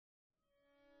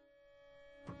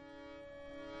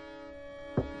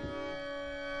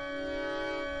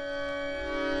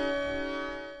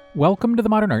Welcome to the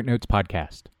Modern Art Notes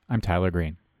podcast. I'm Tyler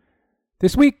Green.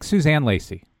 This week, Suzanne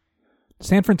Lacy. The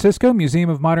San Francisco Museum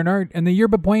of Modern Art and the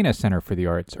Yerba Buena Center for the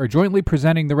Arts are jointly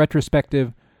presenting the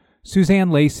retrospective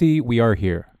Suzanne Lacy, We Are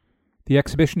Here. The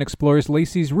exhibition explores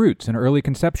Lacy's roots in early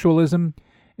conceptualism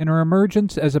and her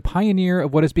emergence as a pioneer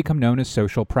of what has become known as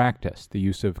social practice, the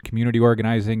use of community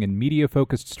organizing and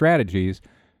media-focused strategies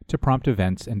to prompt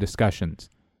events and discussions.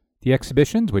 The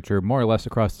exhibitions, which are more or less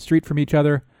across the street from each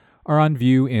other, are on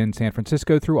view in San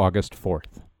Francisco through August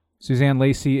 4th. Suzanne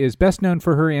Lacy is best known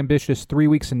for her ambitious 3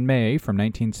 Weeks in May from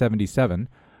 1977,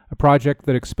 a project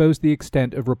that exposed the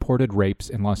extent of reported rapes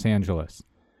in Los Angeles.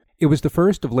 It was the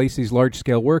first of Lacy's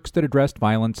large-scale works that addressed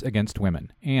violence against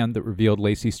women, and that revealed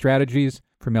Lacy's strategies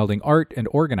for melding art and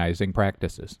organizing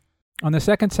practices. On the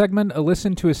second segment, a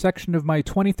listen to a section of my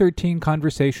 2013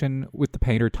 conversation with the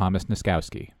painter Thomas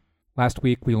Nozkowski. Last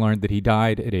week, we learned that he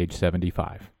died at age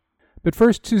 75. But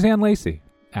first, Suzanne Lacy,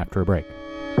 after a break.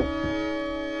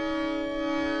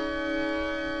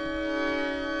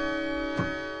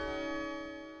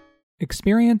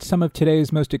 Experience some of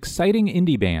today's most exciting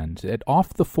indie bands at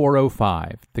Off the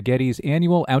 405, the Getty's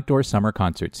annual outdoor summer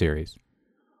concert series.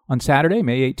 On Saturday,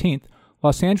 May 18th,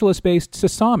 Los Angeles-based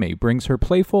Sasami brings her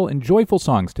playful and joyful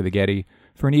songs to the Getty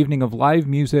for an evening of live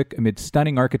music amid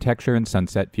stunning architecture and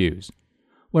sunset views.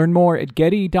 Learn more at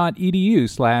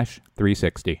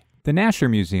getty.edu/360. The Nasher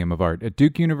Museum of Art at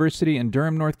Duke University in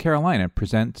Durham, North Carolina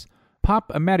presents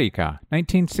Pop America,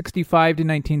 1965 to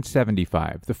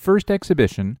 1975, the first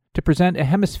exhibition to present a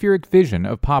hemispheric vision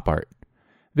of pop art.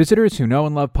 Visitors who know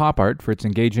and love pop art for its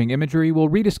engaging imagery will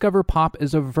rediscover pop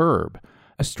as a verb,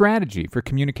 a strategy for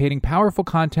communicating powerful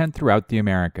content throughout the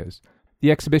Americas. The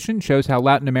exhibition shows how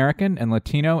Latin American and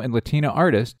Latina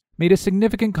artists made a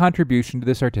significant contribution to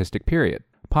this artistic period.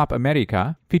 Pop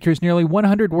America features nearly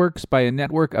 100 works by a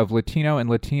network of Latino and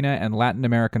Latina and Latin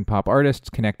American pop artists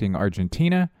connecting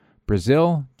Argentina,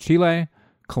 Brazil, Chile,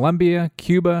 Colombia,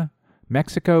 Cuba,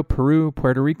 Mexico, Peru,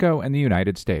 Puerto Rico, and the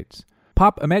United States.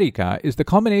 Pop America is the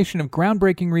culmination of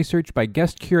groundbreaking research by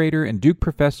guest curator and Duke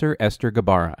professor Esther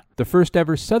Gabarra. The first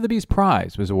ever Sotheby's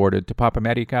Prize was awarded to Pop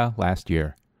America last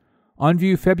year. On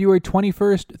view February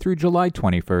 21st through July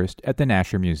 21st at the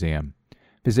Nasher Museum.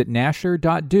 Visit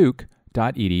nasher.duke.edu.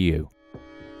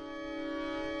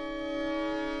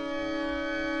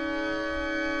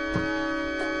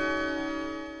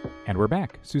 And we're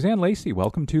back. Suzanne Lacy,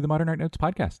 welcome to the Modern Art Notes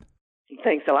podcast.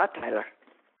 Thanks a lot, Tyler.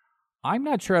 I'm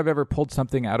not sure I've ever pulled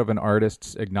something out of an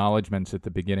artist's acknowledgments at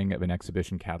the beginning of an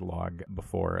exhibition catalog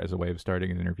before as a way of starting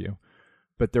an interview.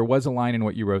 But there was a line in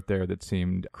what you wrote there that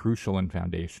seemed crucial and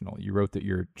foundational. You wrote that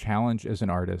your challenge as an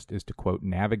artist is to, quote,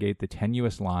 navigate the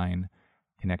tenuous line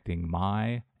connecting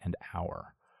my and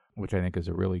our, which I think is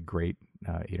a really great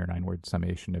 8 or 9 word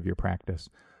summation of your practice.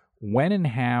 When and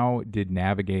how did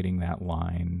navigating that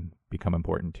line become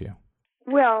important to you?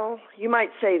 Well, you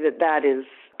might say that that is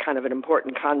kind of an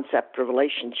important concept or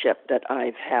relationship that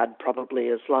I've had probably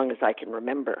as long as I can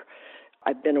remember.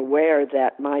 I've been aware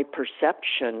that my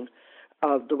perception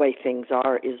of the way things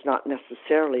are is not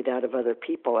necessarily that of other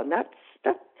people. And that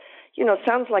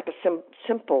sounds like a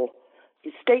simple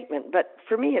statement, but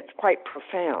for me it's quite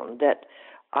profound that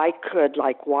I could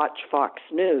watch Fox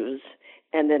News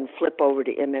and then flip over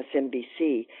to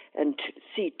MSNBC and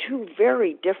see two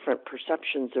very different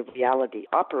perceptions of reality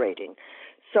operating.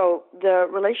 So the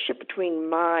relationship between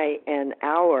my and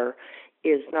our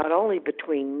is not only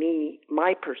between me,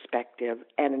 my perspective,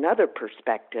 and another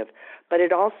perspective, but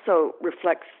it also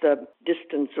reflects the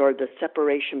distance or the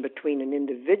separation between an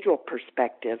individual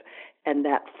perspective and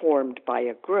that formed by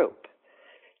a group.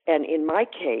 And in my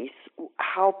case,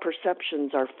 how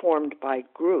perceptions are formed by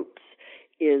groups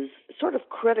is sort of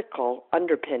critical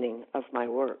underpinning of my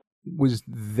work. Was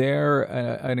there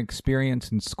an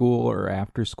experience in school or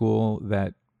after school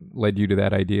that led you to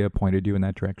that idea, pointed you in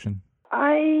that direction?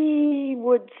 I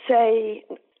would say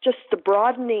just the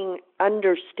broadening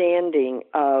understanding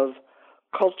of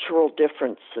cultural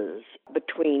differences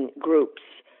between groups,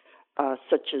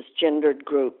 such as gendered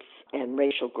groups and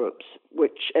racial groups,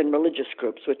 and religious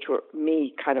groups, which were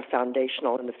me kind of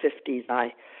foundational in the 50s.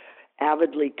 I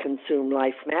avidly consumed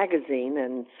Life magazine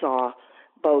and saw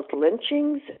both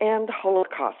lynchings and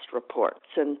Holocaust reports.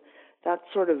 And that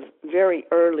sort of very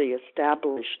early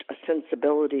established a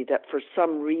sensibility that for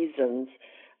some reasons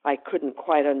I couldn't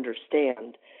quite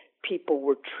understand, people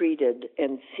were treated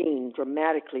and seen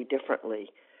dramatically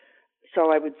differently.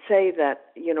 So I would say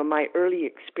that, my early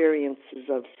experiences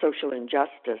of social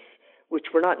injustice,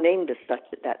 which were not named as such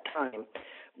at that time,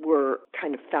 were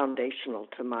kind of foundational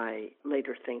to my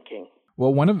later thinking.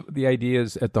 Well, one of the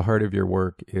ideas at the heart of your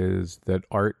work is that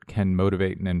art can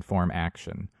motivate and inform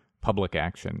action, public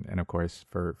action. And of course,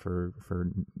 for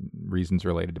reasons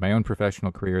related to my own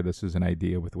professional career, this is an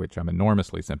idea with which I'm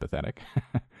enormously sympathetic.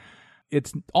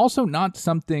 It's also not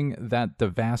something that the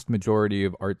vast majority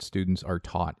of art students are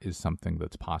taught is something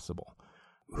that's possible.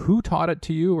 Who taught it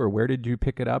to you, or where did you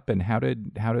pick it up, and how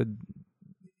did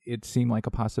it seem like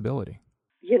a possibility?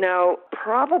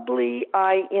 Probably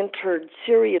I entered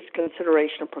serious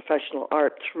consideration of professional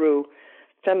art through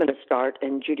feminist art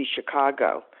and Judy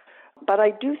Chicago. But I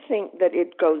do think that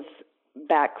it goes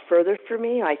back further for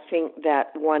me. I think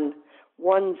that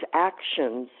one's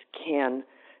actions can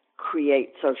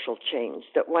create social change,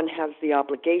 that one has the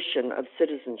obligation of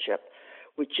citizenship,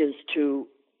 which is to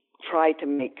try to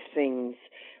make things,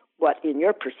 what in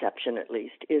your perception at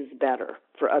least, is better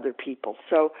for other people.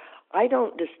 So I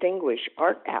don't distinguish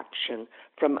art action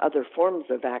from other forms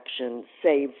of action,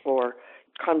 save for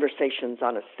conversations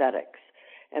on aesthetics.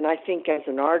 And I think as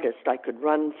an artist, I could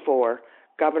run for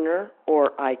governor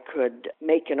or I could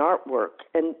make an artwork,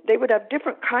 and they would have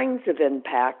different kinds of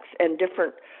impacts and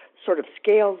different sort of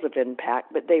scales of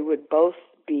impact, but they would both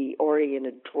be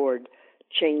oriented toward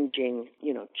changing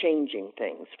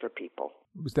things for people.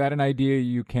 Was that an idea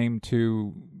you came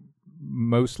to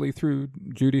mostly through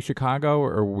Judy Chicago,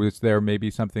 or was there maybe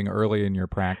something early in your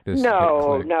practice?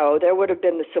 No. There would have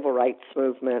been the civil rights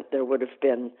movement. There would have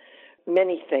been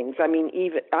many things. I mean,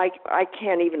 even I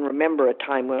can't even remember a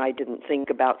time when I didn't think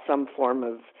about some form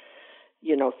of,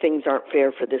 things aren't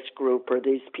fair for this group or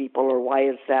these people, or why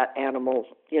is that animal,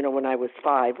 when I was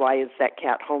 5, why is that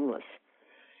cat homeless?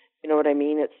 You know what I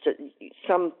mean? It's just,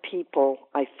 some people,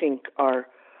 I think, are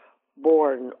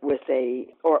born with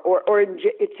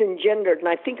it's engendered, and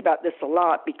I think about this a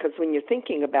lot because when you're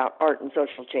thinking about art and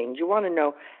social change, you want to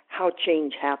know how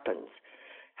change happens.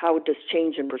 How does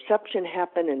change in perception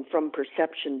happen, and from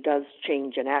perception does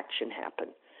change in action happen?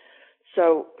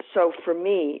 So for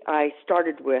me, I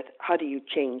started with how do you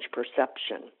change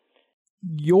perception?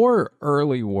 Your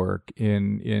early work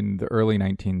in the early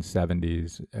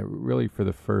 1970s, really for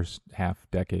the first half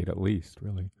decade at least,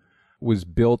 really, was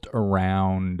built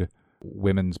around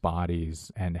women's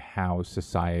bodies and how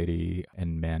society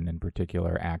and men in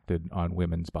particular acted on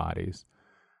women's bodies.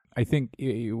 I think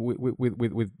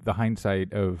with the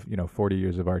hindsight of 40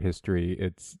 years of art history,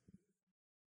 it's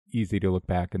easy to look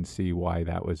back and see why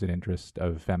that was an interest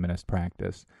of feminist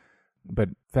practice. But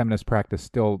feminist practice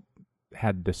still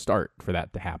had to start for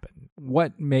that to happen.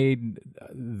 What made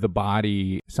the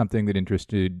body something that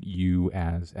interested you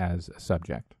as a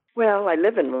subject? Well, I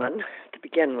live in one to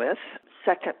begin with.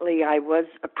 Secondly, I was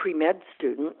a pre-med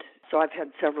student, so I've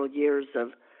had several years of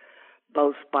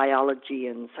both biology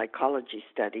and psychology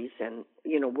studies and,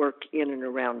 work in and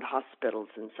around hospitals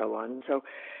and so on. So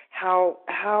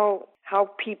how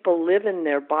people live in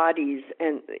their bodies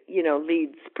and,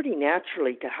 leads pretty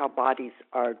naturally to how bodies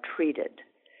are treated.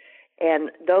 And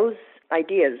those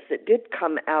ideas that did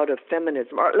come out of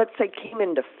feminism, or let's say came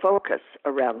into focus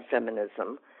around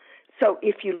feminism. So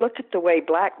if you look at the way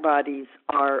black bodies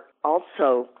are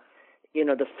also,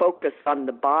 the focus on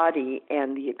the body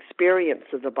and the experience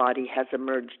of the body has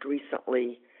emerged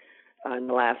recently in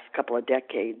the last couple of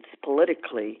decades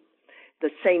politically. The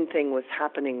same thing was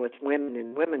happening with women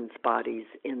and women's bodies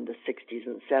in the 60s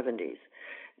and 70s.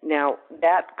 Now,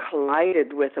 that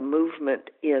collided with a movement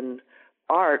in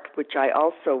art, which I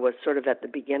also was sort of at the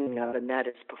beginning of, and that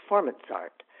is performance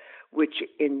art, which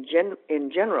in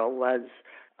general was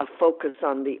a focus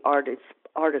on the artist's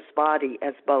body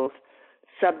as both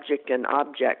subject and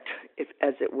object,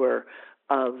 as it were,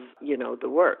 of the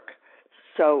work.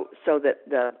 So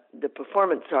that the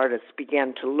performance artists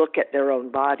began to look at their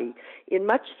own body in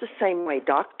much the same way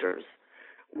doctors,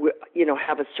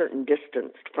 have a certain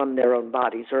distance from their own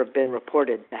bodies or have been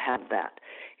reported to have that.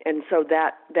 And so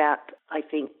that I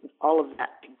think all of that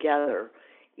together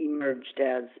emerged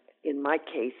as, in my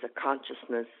case, a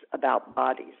consciousness about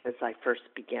bodies as I first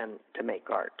began to make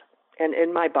art, and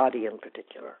in my body in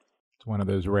particular. It's one of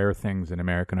those rare things in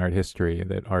American art history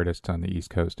that artists on the East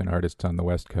Coast and artists on the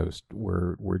West Coast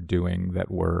were doing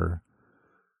that were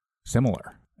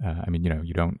similar.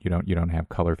 You don't have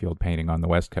color field painting on the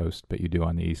West Coast, but you do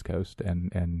on the East Coast,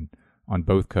 and on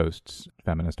both coasts,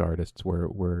 feminist artists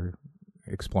were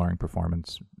exploring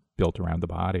performance built around the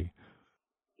body.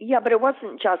 Yeah, but it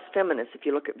wasn't just feminists. If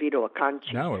you look at Vito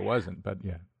Acconci, no, it wasn't. But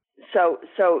yeah. So,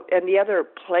 and the other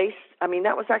place,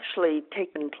 that was actually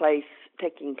taking place,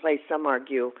 some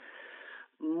argue,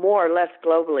 more or less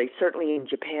globally, certainly in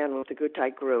Japan with the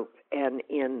Gutai group, and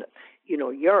in,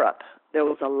 Europe, there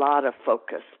was a lot of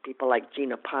focus. People like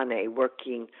Gina Pane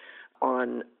working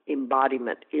on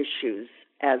embodiment issues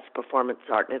as performance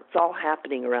art. And it's all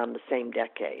happening around the same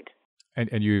decade.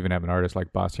 And you even have an artist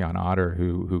like Bastian Otter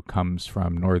who comes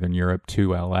from Northern Europe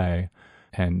to LA,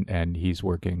 and he's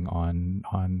working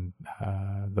on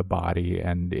the body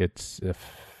and its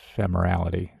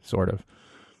ephemerality, sort of.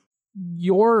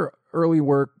 Your early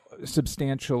work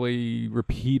substantially,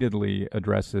 repeatedly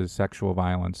addresses sexual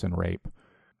violence and rape.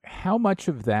 How much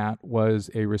of that was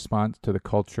a response to the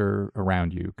culture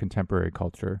around you, contemporary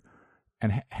culture,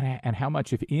 and how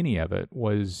much, if any of it,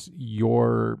 was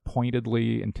your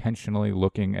pointedly, intentionally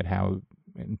looking at how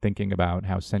and thinking about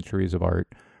how centuries of art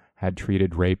had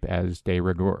treated rape as de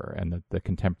rigueur, and that the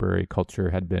contemporary culture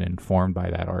had been informed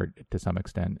by that art to some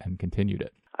extent and continued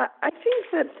it? I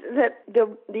think that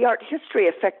the art history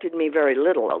affected me very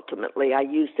little, ultimately. I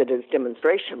used it as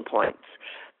demonstration points.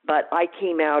 But I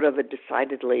came out of a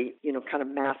decidedly, kind of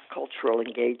mass cultural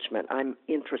engagement. I'm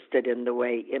interested in the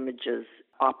way images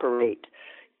operate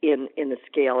in a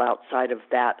scale outside of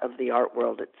that of the art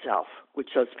world itself, which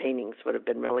those paintings would have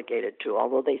been relegated to,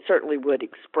 although they certainly would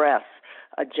express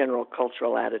a general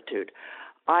cultural attitude.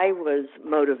 I was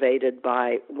motivated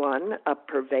by, one, a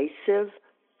pervasive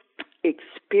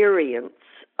experience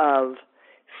of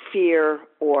fear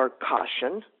or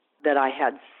caution that I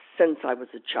had since I was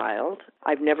a child.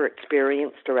 I've never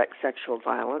experienced direct sexual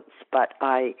violence, but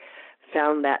I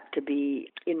found that to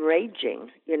be enraging.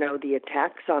 The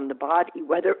attacks on the body,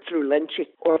 whether through lynching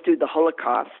or through the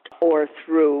Holocaust or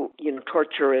through,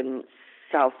 torture in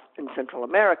South and Central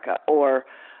America or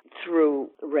through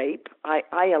rape.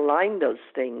 I align those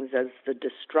things as the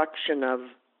destruction of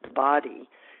the body,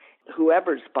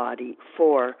 whoever's body,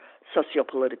 for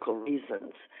sociopolitical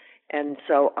reasons. And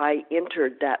so I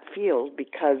entered that field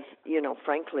because,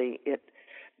 frankly,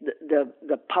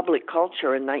 the public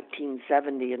culture in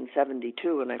 1970 and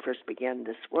 72, when I first began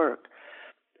this work,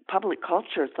 public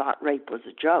culture thought rape was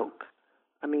a joke.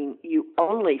 I mean, you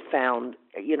only found,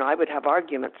 I would have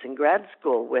arguments in grad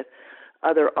school with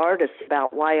other artists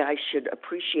about why I should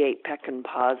appreciate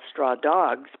Peckinpah's Straw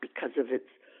Dogs because of its,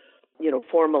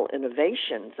 formal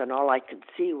innovations, and all I could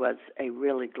see was a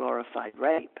really glorified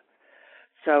rape.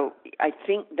 So I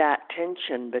think that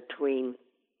tension between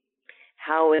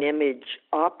how an image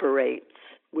operates,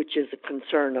 which is a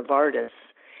concern of artists,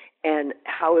 and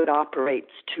how it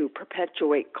operates to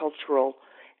perpetuate cultural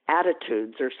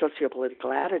attitudes or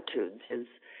sociopolitical attitudes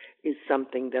is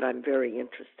something that I'm very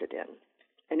interested in.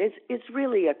 And it's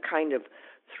really a kind of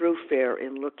thoroughfare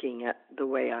in looking at the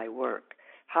way I work.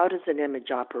 How does an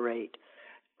image operate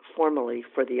formally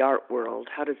for the art world?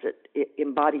 How does it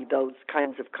embody those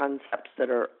kinds of concepts that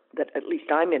at least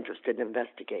I'm interested in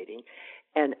investigating?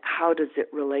 And how does it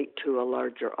relate to a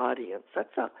larger audience? That's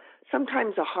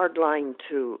sometimes a hard line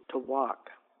to walk.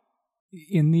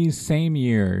 In these same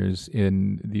years,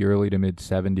 in the early to mid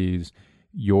 70s,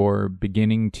 you're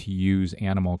beginning to use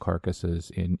animal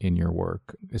carcasses in your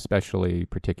work,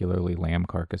 particularly lamb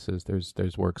carcasses.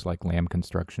 There's works like Lamb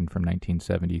Construction from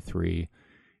 1973,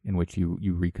 in which you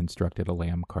reconstructed a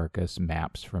lamb carcass,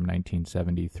 maps from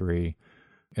 1973.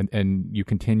 And you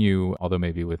continue, although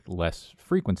maybe with less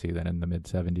frequency than in the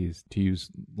mid-70s, to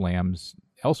use lambs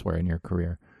elsewhere in your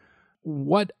career.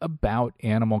 What about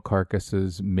animal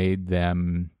carcasses made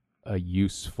them a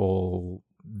useful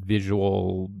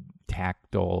visual,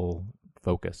 tactile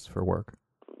focus for work?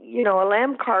 A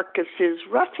lamb carcass is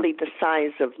roughly the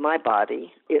size of my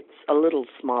body. It's a little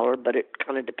smaller, but it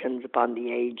kind of depends upon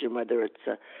the age and whether it's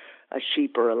a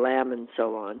sheep or a lamb and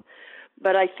so on.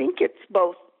 But I think it's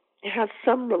both. It has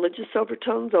some religious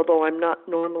overtones, although I'm not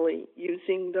normally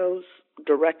using those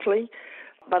directly.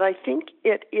 But I think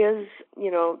it is,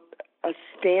 a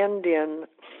stand-in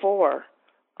for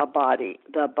the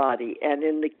body. And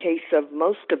in the case of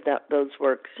most of those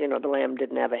works, the lamb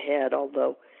didn't have a head,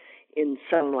 although in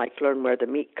some, like Learn Where the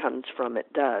Meat Comes From,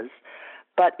 it does.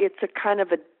 But it's a kind of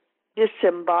a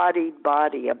disembodied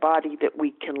body, a body that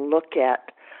we can look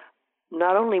at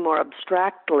not only more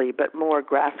abstractly, but more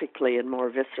graphically and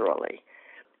more viscerally.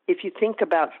 If you think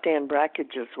about Stan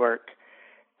Brackage's work,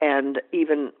 and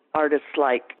even artists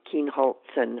like Keen Holtz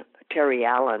and Terry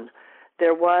Allen,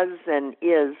 there was and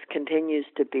continues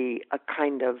to be a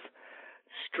kind of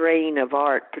strain of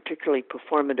art, particularly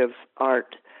performative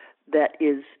art, that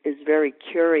is very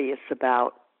curious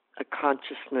about a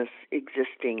consciousness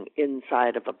existing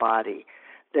inside of a body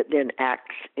that then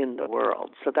acts in the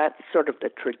world. So that's sort of the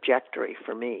trajectory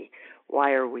for me.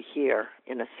 Why are we here,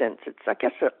 in a sense? It's, I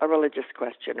guess, a religious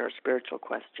question or a spiritual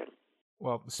question.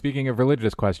 Well, speaking of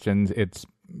religious questions, it's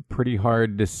pretty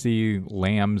hard to see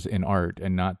lambs in art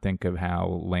and not think of how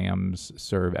lambs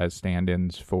serve as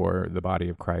stand-ins for the body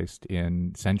of Christ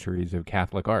in centuries of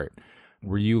Catholic art.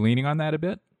 Were you leaning on that a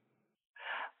bit?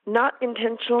 Not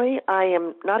intentionally. I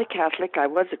am not a Catholic. I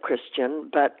was a Christian,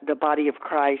 but the body of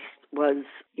Christ was,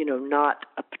 not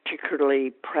a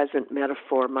particularly present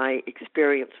metaphor. My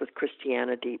experience with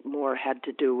Christianity more had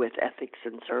to do with ethics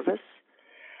and service.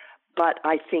 But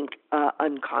I think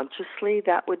unconsciously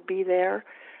that would be there.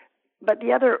 But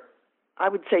the other, I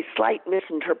would say, slight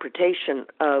misinterpretation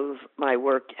of my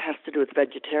work has to do with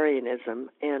vegetarianism,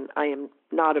 and I am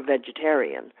not a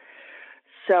vegetarian.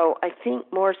 So I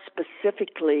think more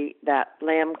specifically that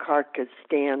lamb carcass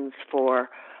stands for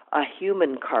a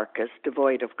human carcass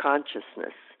devoid of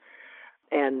consciousness.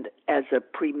 And as a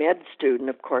pre-med student,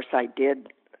 of course, I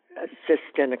did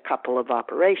assist in a couple of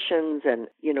operations and,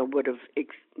 would have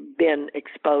been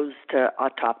exposed to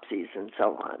autopsies and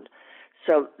so on.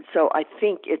 So I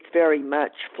think it's very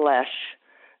much flesh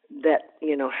that,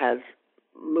 has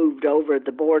moved over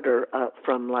the border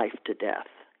from life to death.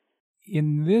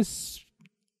 In this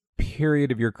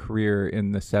period of your career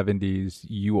in the 70s,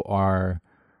 you are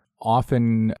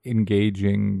often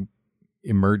engaging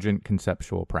emergent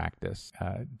conceptual practice,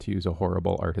 to use a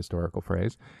horrible art historical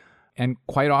phrase. And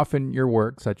quite often your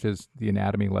work, such as the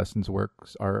Anatomy Lessons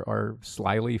works, are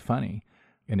slyly funny.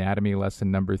 Anatomy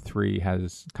Lesson number 3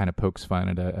 kind of pokes fun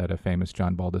at a famous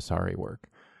John Baldessari work.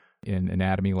 In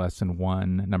Anatomy Lesson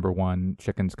 1, number 1,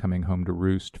 Chickens Coming Home to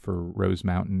Roost for Rose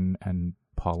Mountain and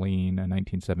Pauline, a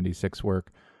 1976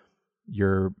 work,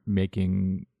 you're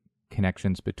making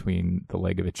connections between the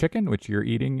leg of a chicken, which you're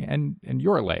eating, and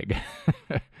your leg.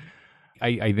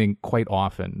 I think quite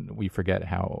often we forget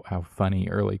how funny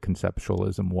early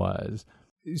conceptualism was.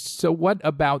 So what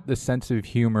about the sense of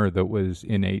humor that was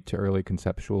innate to early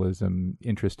conceptualism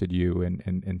interested you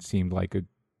and seemed like a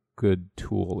good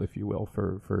tool, if you will,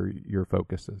 for your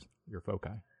foci?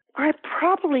 I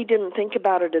probably didn't think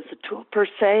about it as a tool per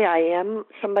se. I am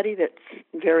somebody that's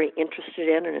very interested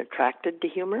in and attracted to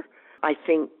humor. I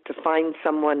think to find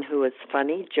someone who is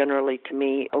funny generally, to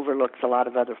me, overlooks a lot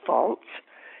of other faults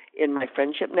in my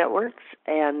friendship networks.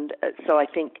 And so I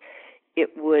think it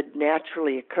would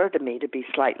naturally occur to me to be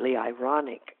slightly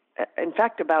ironic. In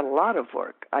fact, about a lot of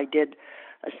work. I did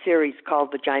a series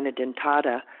called Vagina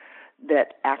Dentata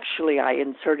that actually I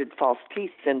inserted false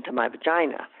teeth into my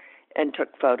vagina and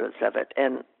took photos of it.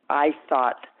 And I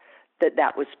thought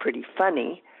that was pretty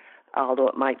funny, although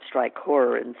it might strike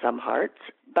horror in some hearts.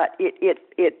 But it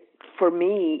for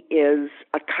me is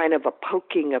a kind of a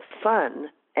poking of fun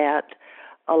at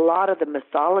a lot of the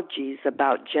mythologies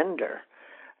about gender.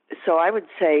 So I would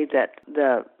say that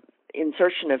the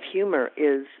insertion of humor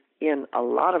is in a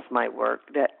lot of my work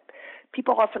that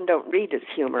people often don't read as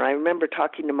humor. I remember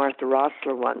talking to Martha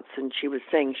Rossler once, and she was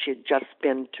saying she had just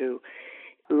been to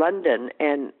London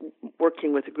and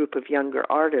working with a group of younger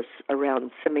artists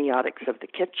around Semiotics of the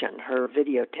Kitchen, her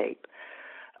videotape.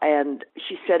 And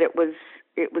she said it was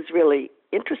really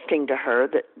interesting to her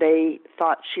that they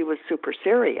thought she was super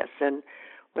serious. And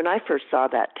when I first saw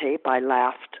that tape, I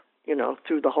laughed,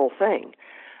 through the whole thing.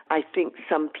 I think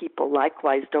some people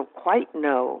likewise don't quite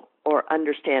know or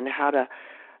understand how to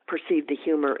perceive the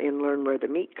humor in Learn Where the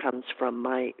Meat Comes From,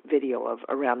 my video of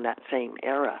around that same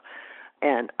era.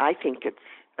 And I think it's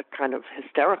a kind of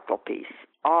hysterical piece,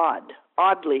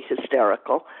 oddly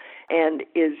hysterical, and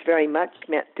is very much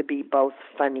meant to be both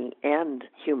funny and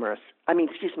humorous.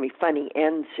 Funny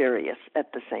and serious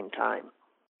at the same time.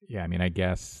 Yeah, I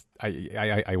guess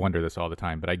I wonder this all the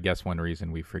time, but I guess one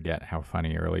reason we forget how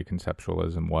funny early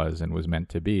conceptualism was and was meant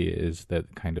to be is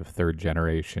that kind of third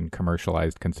generation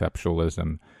commercialized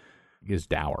conceptualism is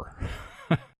dour.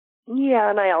 Yeah,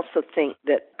 and I also think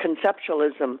that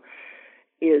conceptualism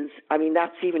is,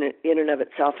 that's even in and of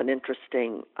itself an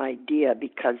interesting idea,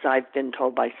 because I've been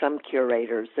told by some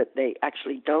curators that they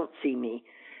actually don't see me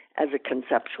as a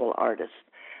conceptual artist.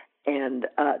 And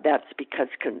that's because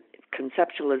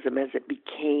conceptualism, as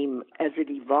it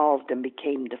evolved and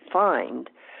became defined,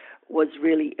 was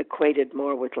really equated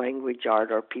more with language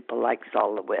art or people like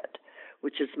Sol LeWitt,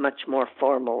 which is much more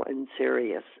formal and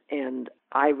serious. And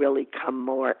I really come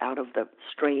more out of the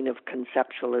strain of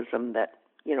conceptualism that,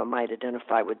 might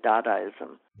identify with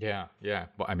Dadaism. Yeah.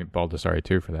 Well, Baldessari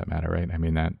too, for that matter, right?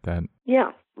 That.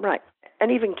 Yeah, right.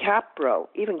 And even Capro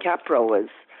was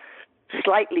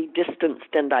slightly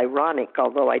distanced and ironic,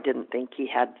 although I didn't think he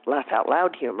had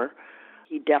laugh-out-loud humor.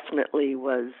 He definitely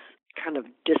was kind of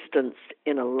distanced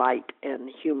in a light and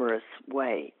humorous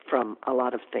way from a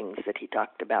lot of things that he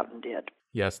talked about and did.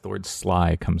 Yes, the word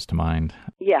sly comes to mind.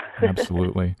 Yeah.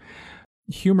 Absolutely.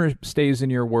 Humor stays in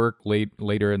your work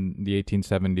later in the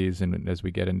 1870s and as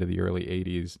we get into the early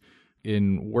 80s.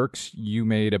 In works you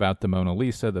made about the Mona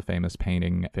Lisa, the famous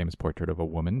portrait of a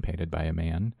woman painted by a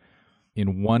man.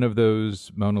 In one of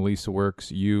those Mona Lisa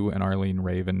works, you and Arlene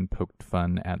Raven poked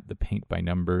fun at the paint by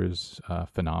numbers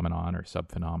phenomenon or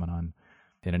subphenomenon.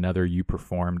 In another, you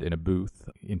performed in a booth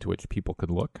into which people could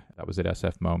look. That was at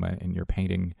SF MoMA in your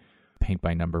painting, paint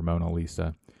by number Mona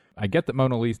Lisa. I get that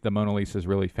the Mona Lisa is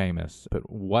really famous, but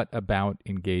what about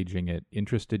engaging it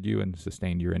interested you and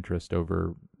sustained your interest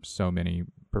over so many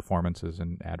performances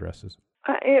and addresses?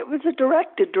 It was a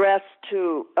direct address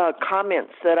to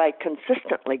comments that I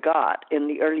consistently got in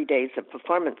the early days of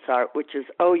performance art, which is,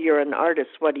 oh, you're an artist,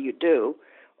 what do you do?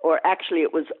 Or actually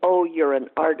it was, oh, you're an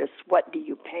artist, what do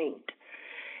you paint?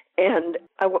 And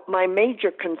my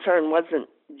major concern wasn't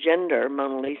gender,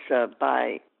 Mona Lisa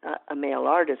by a male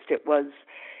artist. It was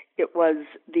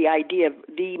the idea of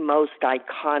the most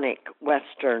iconic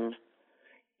Western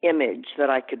image that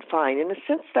I could find. In a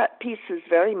sense, that piece is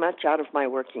very much out of my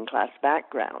working class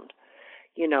background.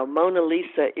 You know, Mona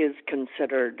Lisa is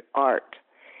considered art.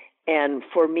 And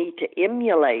for me to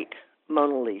emulate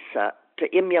Mona Lisa, to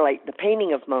emulate the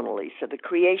painting of Mona Lisa, the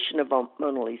creation of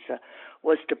Mona Lisa,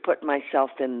 was to put myself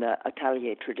in the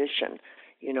atelier tradition.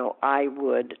 You know, I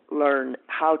would learn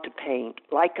how to paint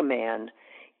like a man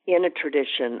in a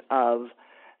tradition of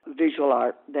visual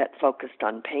art that focused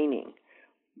on painting.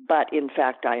 But in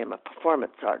fact, I am a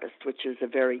performance artist, which is a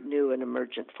very new and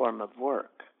emergent form of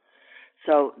work.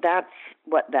 So that's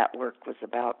what that work was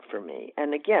about for me.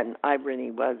 And again, irony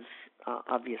was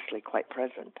obviously quite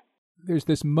present. There's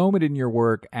this moment in your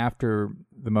work after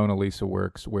the Mona Lisa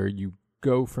works where you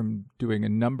go from doing a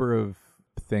number of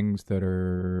things that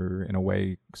are in a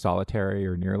way solitary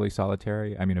or nearly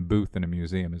solitary. I mean, a booth in a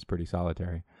museum is pretty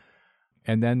solitary.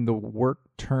 And then the work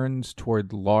turns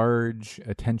toward large,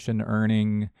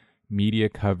 attention-earning media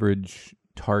coverage,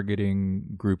 targeting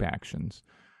group actions.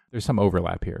 There's some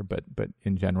overlap here, but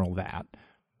in general that.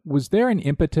 Was there an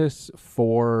impetus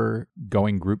for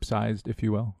going group-sized, if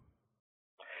you will?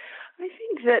 I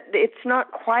think that it's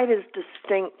not quite as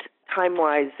distinct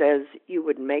time-wise as you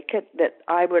would make it, that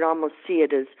I would almost see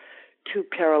it as two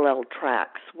parallel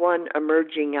tracks, one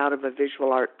emerging out of a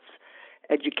visual arts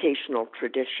educational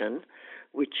tradition,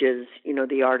 which is, you know,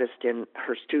 the artist in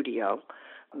her studio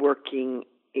working,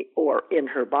 or in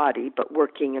her body, but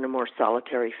working in a more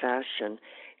solitary fashion,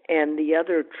 and the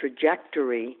other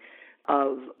trajectory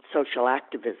of social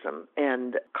activism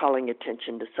and calling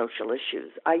attention to social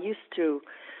issues.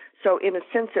 So in a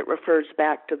sense it refers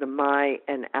back to the my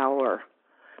and our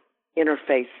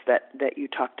interface that you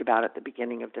talked about at the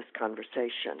beginning of this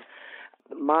conversation.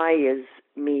 My is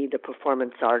me, the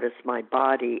performance artist, my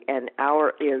body, and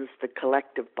our is the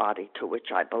collective body to which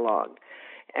I belong.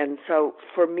 And so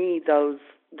for me, those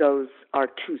are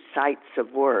two sites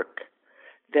of work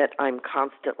that I'm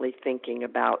constantly thinking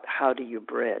about, how do you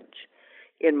bridge?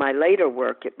 In my later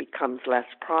work, it becomes less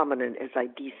prominent as I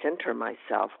decenter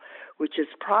myself, which is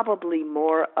probably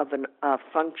more of a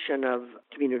function of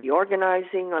community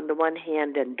organizing on the one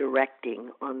hand and directing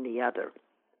on the other.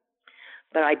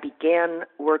 But I began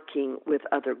working with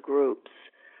other groups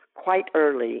quite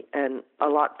early, and a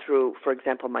lot through, for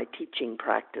example, my teaching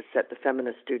practice at the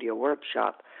Feminist Studio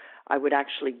Workshop. I would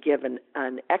actually give an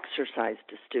exercise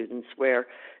to students where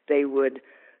they would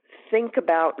think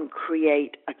about and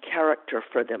create a character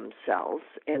for themselves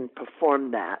and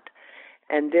perform that.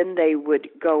 And then they would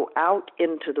go out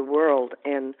into the world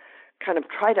and kind of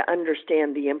try to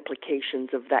understand the implications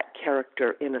of that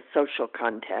character in a social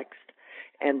context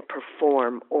and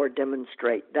perform or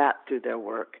demonstrate that through their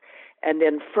work. And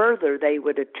then further, they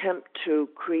would attempt to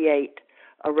create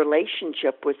a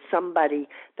relationship with somebody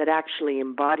that actually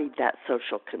embodied that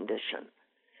social condition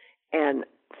and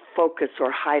focus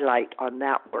or highlight on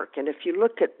that work. And if you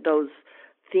look at those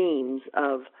themes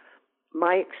of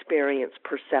my experience,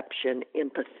 perception,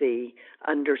 empathy,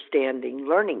 understanding,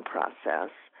 learning process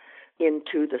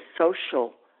into the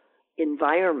social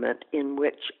environment in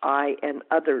which I and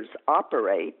others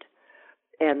operate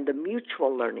and the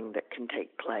mutual learning that can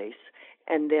take place,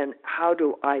 and then how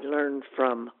do I learn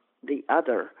from the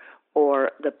other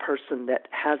or the person that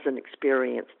has an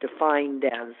experience defined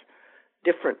as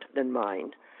different than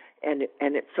mine and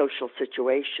its social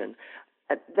situation.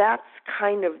 That's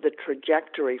kind of the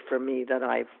trajectory for me that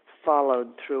I've followed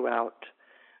throughout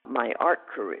my art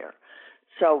career.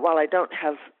 So while I don't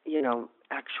have,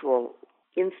 actual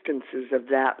instances of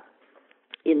that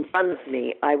in front of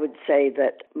me, I would say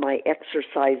that my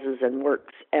exercises and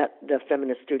works at the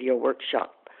Feminist Studio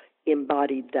Workshop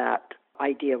embodied that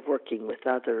idea of working with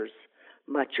others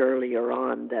much earlier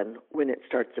on than when it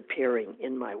starts appearing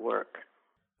in my work.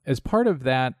 As part of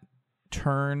that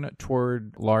turn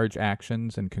toward large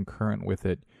actions and concurrent with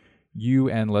it, you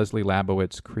and Leslie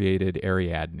Labowitz created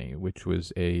Ariadne, which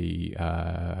was a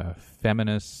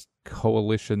feminist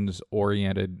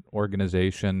coalitions-oriented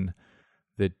organization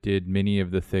that did many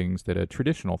of the things that a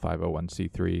traditional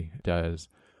 501c3 does.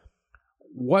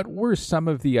 What were some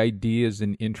of the ideas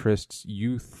and interests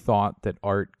you thought that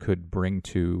art could lend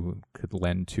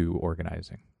to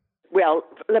organizing? Well,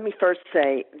 let me first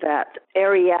say that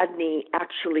Ariadne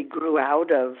actually grew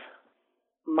out of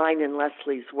mine and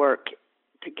Leslie's work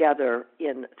together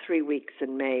in 3 Weeks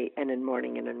in May and in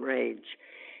Mourning and in Rage.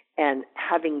 And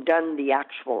having done the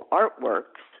actual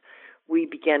artworks, we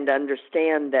began to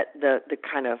understand that the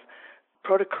kind of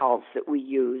protocols that we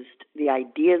used, the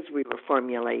ideas we were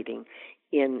formulating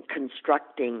in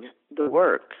constructing the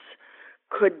works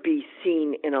could be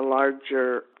seen in a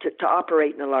larger, to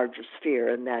operate in a larger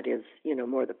sphere, and that is,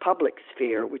 more the public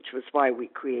sphere, which was why we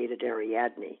created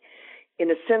Ariadne. In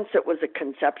a sense, it was a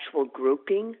conceptual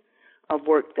grouping of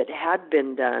work that had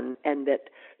been done and that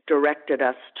directed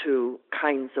us to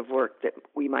kinds of work that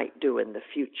we might do in the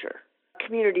future.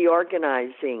 Community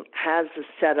organizing has a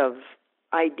set of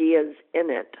ideas in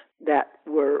it that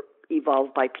were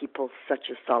evolved by people such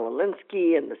as Saul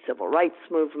Alinsky and the Civil Rights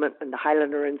Movement and the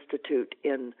Highlander Institute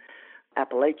in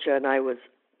Appalachia, and I was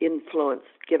influenced,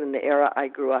 given the era I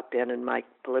grew up in and my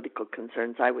political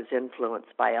concerns, I was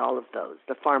influenced by all of those.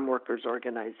 The farm workers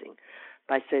organizing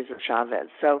by Cesar Chavez.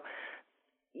 So,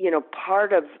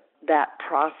 part of that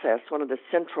process, one of the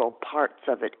central parts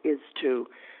of it, is to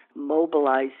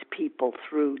mobilize people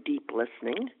through deep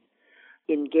listening,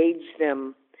 engage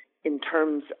them in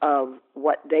terms of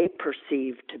what they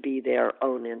perceive to be their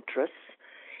own interests,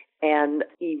 and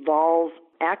evolve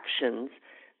actions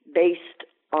based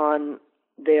on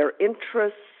their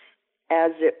interests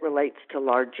as it relates to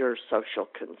larger social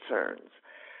concerns.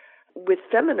 With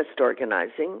feminist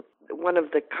organizing, one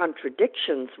of the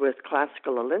contradictions with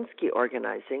classical Alinsky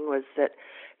organizing was that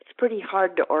it's pretty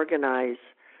hard to organize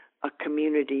a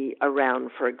community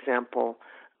around, for example,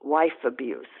 wife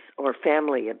abuse or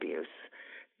family abuse,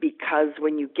 because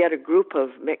when you get a group of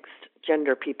mixed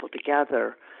gender people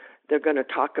together, they're going to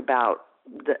talk about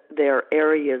their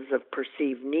areas of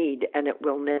perceived need, and it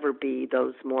will never be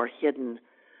those more hidden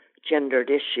gendered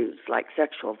issues like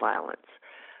sexual violence.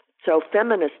 So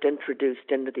feminists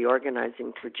introduced into the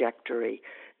organizing trajectory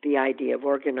the idea of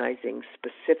organizing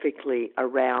specifically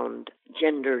around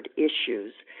gendered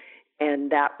issues,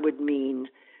 and that would mean,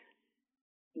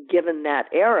 given that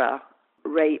era,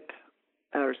 rape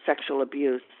or sexual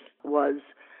abuse was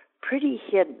pretty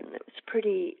hidden.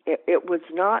 It was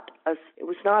not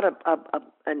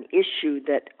an issue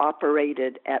that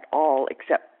operated at all,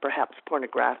 except perhaps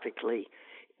pornographically,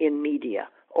 in media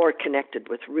or connected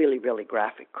with really, really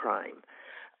graphic crime.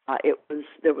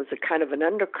 There was a kind of an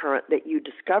undercurrent that you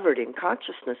discovered in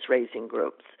consciousness raising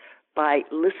groups by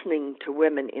listening to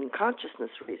women in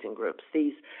consciousness raising groups.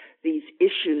 These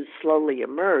issues slowly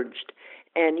emerged,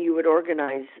 and you would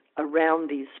organize around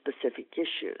these specific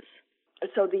issues.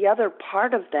 So the other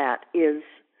part of that is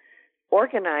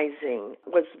organizing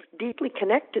was deeply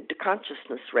connected to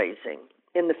consciousness raising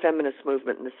in the feminist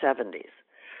movement in the 70s.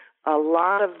 A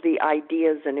lot of the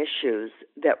ideas and issues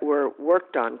that were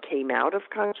worked on came out of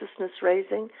consciousness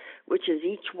raising, which is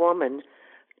each woman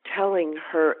telling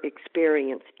her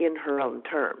experience in her own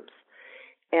terms.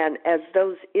 And as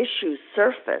those issues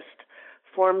surfaced,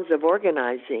 forms of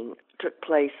organizing took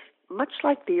place much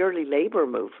like the early labor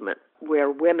movement,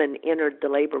 where women entered the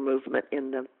labor movement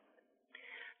in the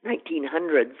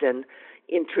 1900s and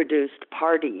introduced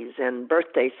parties and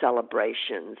birthday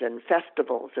celebrations and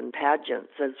festivals and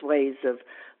pageants as ways of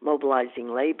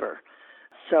mobilizing labor.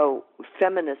 So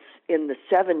feminists in the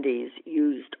 70s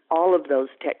used all of those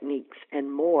techniques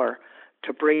and more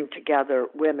to bring together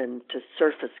women to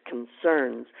surface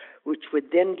concerns, which would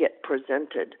then get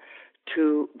presented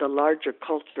to the larger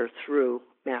culture through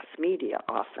mass media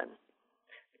often.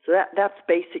 So that's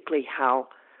basically how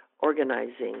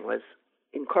organizing was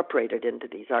incorporated into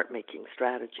these art-making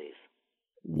strategies.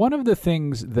 One of the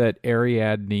things that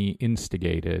Ariadne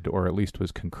instigated, or at least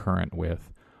was concurrent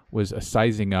with, was a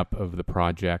sizing up of the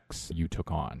projects you took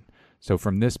on. So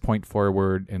from this point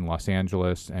forward in Los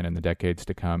Angeles and in the decades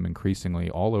to come, increasingly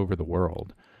all over the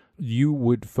world, you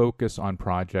would focus on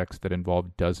projects that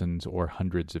involved dozens or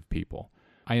hundreds of people.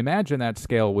 I imagine that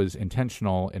scale was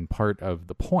intentional in part of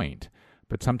the point,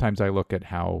 but sometimes I look at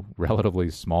how relatively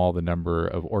small the number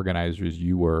of organizers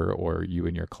you were or you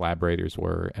and your collaborators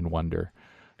were and wonder,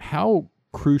 how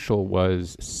crucial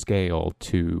was scale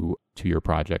to to your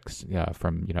projects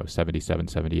from 77,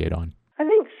 78 on? I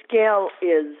think scale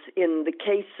is, in the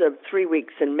case of 3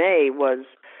 Weeks in May, was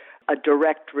a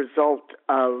direct result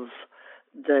of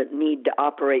the need to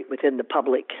operate within the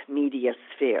public media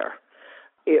sphere.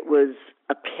 It was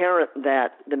apparent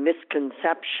that the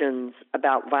misconceptions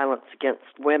about violence against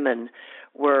women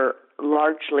were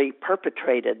largely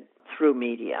perpetrated through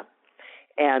media.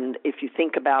 And if you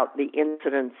think about the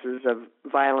incidences of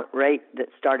violent rape that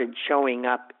started showing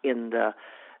up in the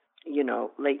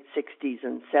late 60s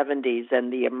and 70s,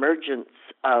 and the emergence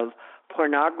of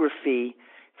pornography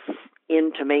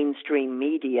into mainstream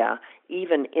media,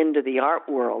 even into the art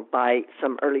world by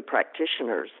some early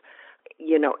practitioners,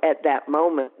 at that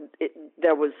moment,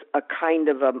 there was a kind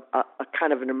of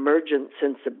an emergent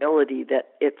sensibility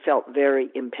that it felt very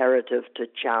imperative to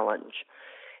challenge.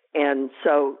 And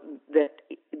so that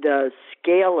the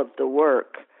scale of the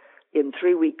work in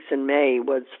 3 Weeks in May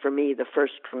was, for me, the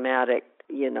first traumatic,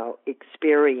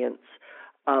 experience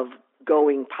of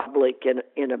going public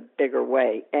in a bigger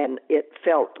way. And it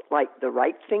felt like the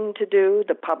right thing to do.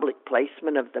 The public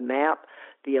placement of the map,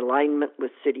 the alignment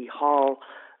with City Hall.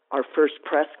 Our first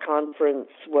press conference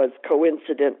was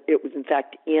coincident. It was, in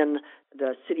fact, in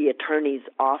the city attorney's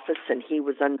office, and he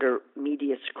was under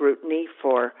media scrutiny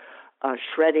for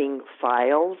shredding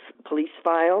files, police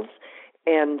files.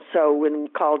 And so when we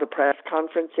called a press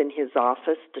conference in his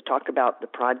office to talk about the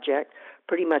project,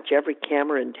 pretty much every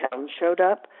camera in town showed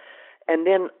up. And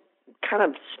then kind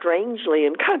of strangely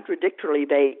and contradictorily,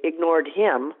 they ignored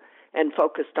him and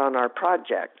focused on our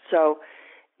project. So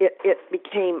it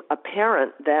became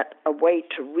apparent that a way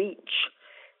to reach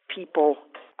people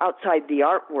outside the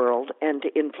art world and to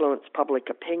influence public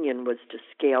opinion was to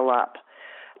scale up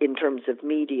in terms of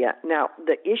media. Now,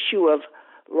 the issue of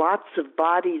lots of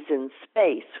bodies in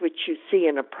space, which you see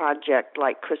in a project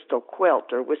like Crystal Quilt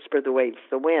or Whisper the Waves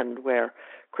the Wind, where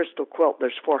Crystal Quilt,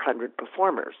 there's 400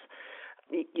 performers.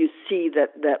 You see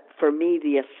that for me,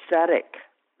 the aesthetics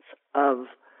of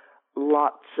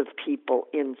lots of people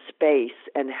in space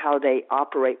and how they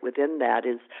operate within that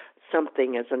is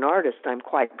something, as an artist, I'm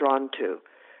quite drawn to.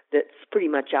 That's pretty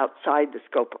much outside the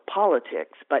scope of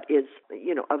politics, but is,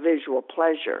 a visual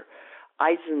pleasure.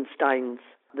 Eisenstein's,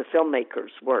 the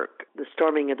filmmaker's work, The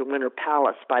Storming of the Winter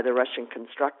Palace by the Russian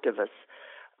constructivists,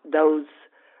 those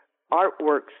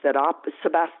artworks that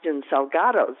Sebastian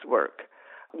Salgado's work,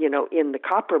 in the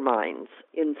copper mines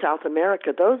in South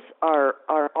America, those are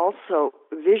also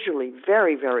visually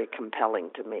very, very compelling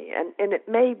to me. And it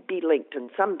may be linked in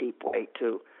some deep way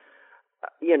to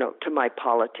my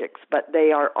politics, but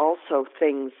they are also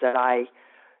things that I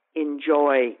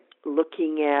enjoy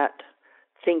looking at,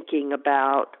 thinking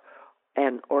about,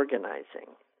 and organizing.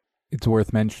 It's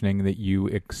worth mentioning that you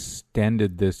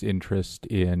extended this interest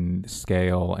in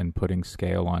scale and putting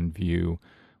scale on view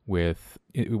with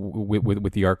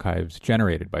the archives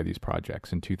generated by these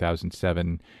projects. In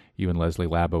 2007, you and Leslie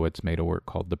Labowitz made a work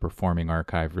called The Performing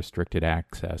Archive Restricted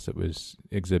Access. It was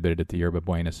exhibited at the Yerba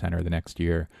Buena Center the next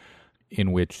year,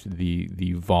 in which the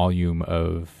volume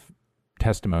of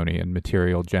testimony and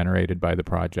material generated by the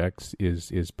projects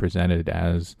is presented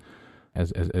as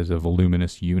a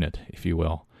voluminous unit, if you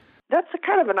will. That's a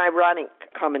kind of an ironic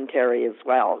commentary as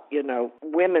well.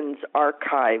 Women's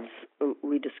archives,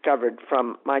 we discovered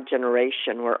from my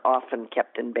generation, were often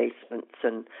kept in basements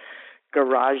and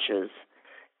garages.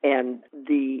 And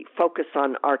the focus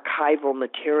on archival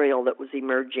material that was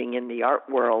emerging in the art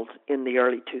world in the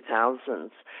early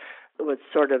 2000s was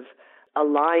sort of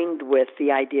aligned with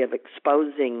the idea of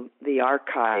exposing the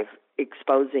archive,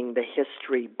 exposing the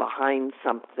history behind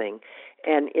something.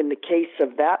 And in the case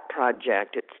of that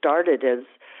project, it started as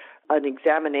an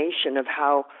examination of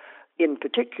how, in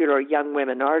particular, young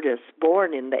women artists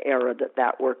born in the era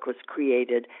that work was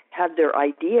created had their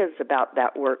ideas about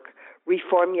that work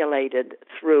reformulated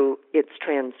through its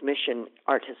transmission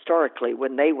art historically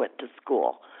when they went to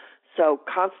school. So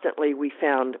constantly we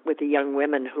found with the young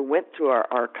women who went through our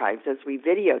archives, as we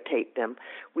videotaped them,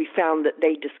 we found that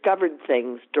they discovered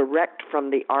things direct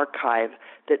from the archive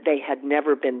that they had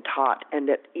never been taught, and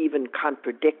that even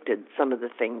contradicted some of the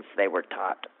things they were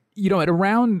taught. At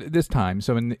around this time,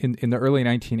 so in the early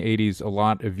 1980s, a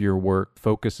lot of your work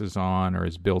focuses on or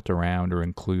is built around or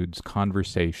includes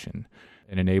conversation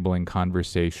and enabling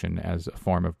conversation as a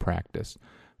form of practice.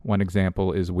 One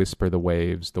example is Whisper the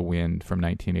Waves, the Wind from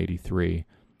 1983,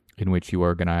 in which you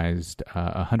organized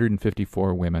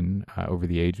 154 women over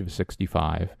the age of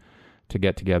 65 to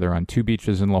get together on 2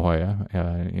 beaches in La Jolla,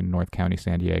 in North County,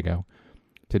 San Diego,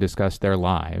 to discuss their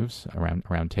lives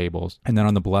around tables. And then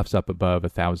on the bluffs up above,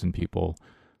 1,000 people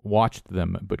watched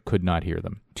them but could not hear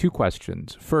them. Two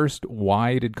questions. First,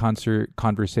 why did concert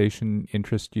conversation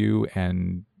interest you,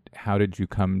 and how did you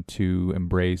come to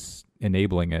embrace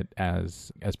enabling it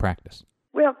as practice?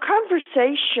 Well,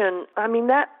 conversation,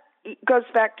 that goes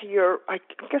back to your, I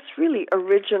guess, really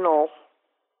original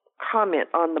comment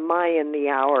on the my and the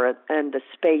our and the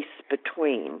space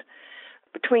between.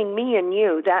 Between me and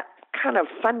you, that kind of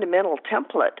fundamental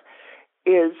template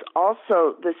is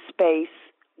also the space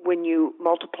when you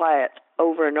multiply it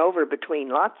over and over between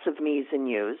lots of me's and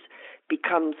you's,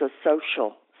 becomes a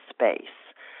social space.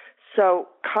 So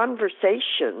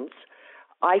conversations,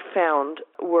 I found,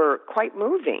 were quite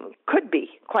moving, could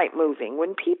be quite moving.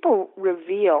 When people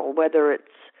reveal, whether it's,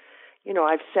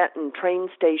 I've sat in train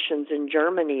stations in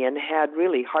Germany and had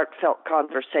really heartfelt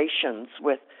conversations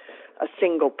with a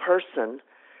single person,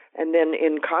 and then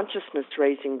in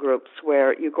consciousness-raising groups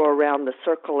where you go around the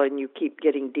circle and you keep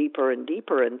getting deeper and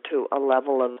deeper into a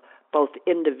level of both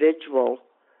individual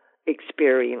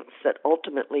experience that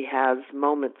ultimately has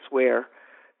moments where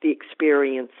the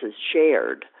experience is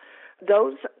shared.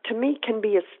 Those, to me, can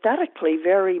be aesthetically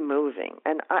very moving.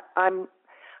 And I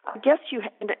guess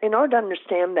in order to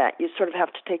understand that, you sort of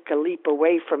have to take a leap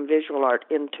away from visual art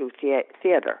into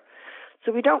theater.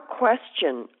 So we don't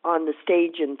question on the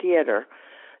stage in theater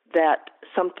that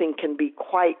something can be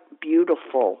quite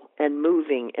beautiful and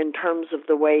moving in terms of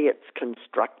the way it's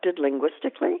constructed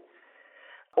linguistically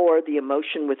or the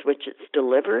emotion with which it's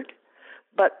delivered.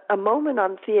 But a moment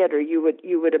on theater you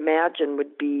would imagine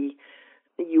would be,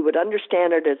 you would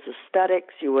understand it as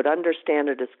aesthetics, you would understand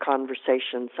it as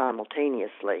conversation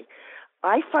simultaneously.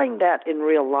 I find that in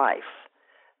real life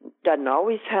doesn't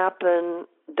always happen,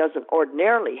 doesn't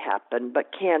ordinarily happen,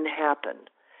 but can happen.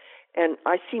 And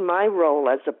I see my role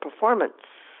as a performance,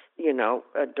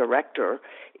 a director,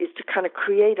 is to kind of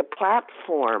create a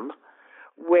platform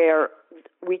where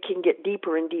we can get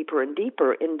deeper and deeper and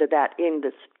deeper into that,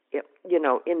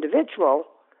 individual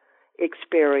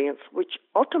experience, which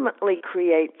ultimately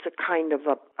creates a kind of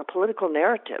a political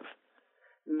narrative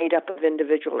made up of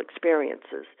individual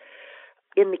experiences.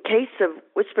 In the case of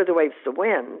Whisper the Waves, the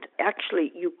Wind,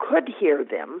 actually you could hear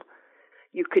them.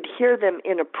 You could hear them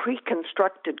in a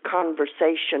pre-constructed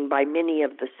conversation by many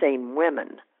of the same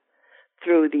women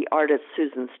through the artist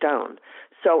Susan Stone.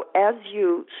 So as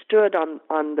you stood on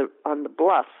the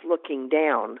bluff looking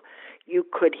down, you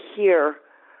could hear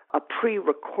a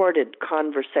pre-recorded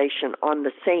conversation on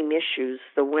the same issues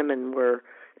the women were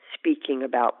speaking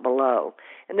about below.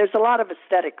 And there's a lot of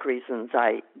aesthetic reasons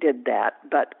I did that,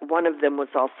 but one of them was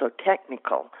also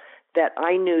technical, that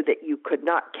I knew that you could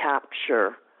not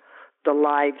capture the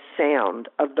live sound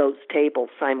of those tables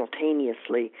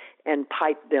simultaneously and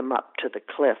pipe them up to the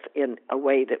cliff in a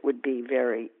way that would be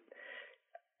very,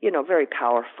 very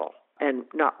powerful and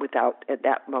not without, at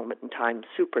that moment in time,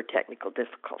 super technical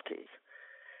difficulties.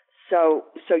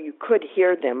 So you could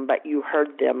hear them, but you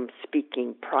heard them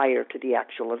speaking prior to the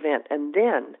actual event. And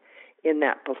then in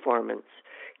that performance,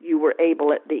 you were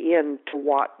able at the end to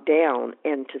walk down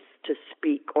and to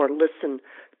speak or listen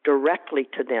directly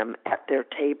to them at their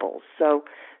tables. So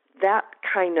that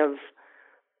kind of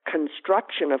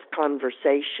construction of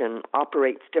conversation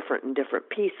operates different in different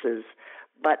pieces,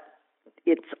 but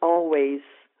it's always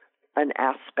an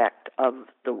aspect of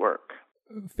the work.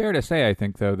 Fair to say, I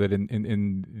think, though, that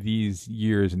in these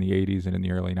years, in the 80s and in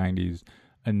the early 90s,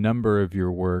 a number of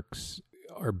your works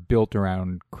are built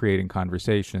around creating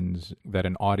conversations that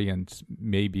an audience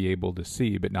may be able to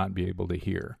see but not be able to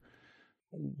hear.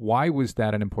 Why was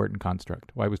that an important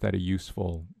construct? Why was that a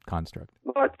useful construct?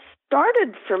 Well, it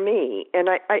started for me, and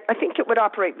I think it would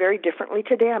operate very differently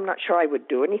today. I'm not sure I would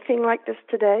do anything like this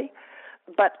today.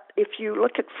 But if you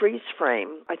look at Freeze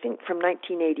Frame, I think from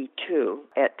 1982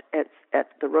 at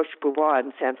the Roche Bois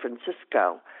in San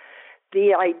Francisco,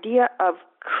 the idea of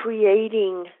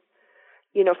creating,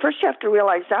 first you have to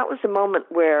realize that was a moment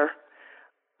where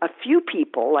a few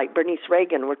people, like Bernice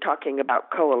Reagan, were talking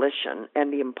about coalition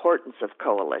and the importance of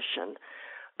coalition.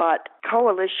 But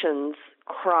coalitions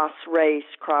cross race,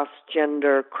 cross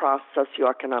gender, cross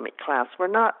socioeconomic class were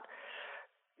not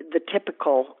the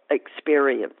typical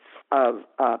experience of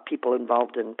people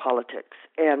involved in politics.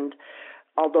 And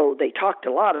although they talked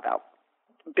a lot about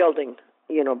building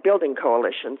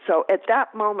coalitions. So at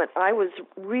that moment, I was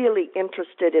really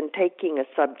interested in taking a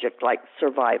subject like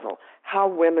survival, how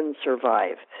women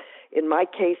survive. In my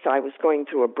case, I was going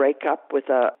through a breakup with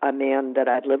a man that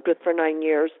I'd lived with for 9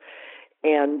 years.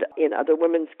 And in other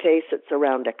women's case, it's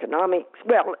around economics.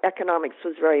 Well, economics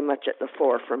was very much at the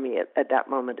fore for me at that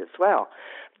moment as well.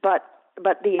 But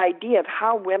the idea of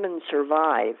how women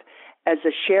survive as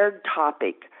a shared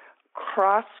topic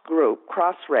cross-group,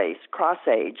 cross-race,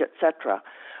 cross-age, etc.,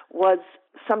 was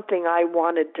something I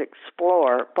wanted to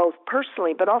explore, both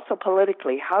personally but also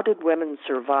politically. How did women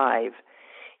survive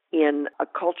in a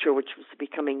culture which was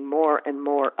becoming more and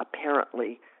more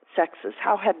apparently sexist?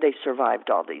 How had they survived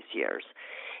all these years?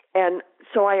 And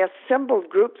so I assembled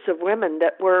groups of women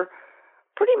that were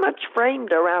pretty much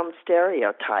framed around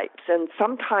stereotypes. And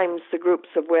sometimes the groups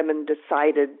of women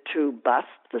decided to bust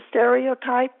the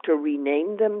stereotype, to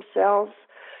rename themselves,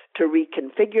 to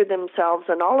reconfigure themselves,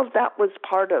 and all of that was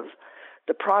part of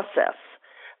the process.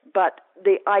 But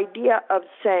the idea of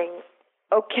saying,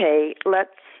 okay,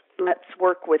 let's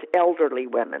work with elderly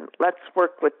women, let's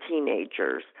work with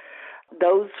teenagers,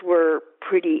 those were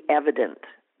pretty evident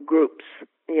groups,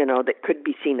 that could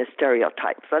be seen as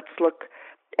stereotypes. Let's look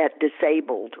at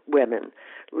disabled women.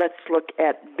 Let's look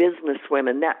at business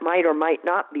women. That might or might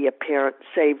not be apparent,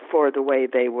 save for the way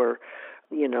they were,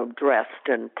 dressed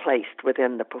and placed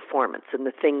within the performance and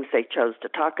the things they chose to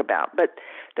talk about. But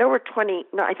there were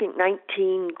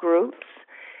 19 groups,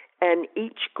 and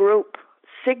each group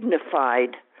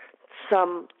signified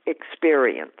some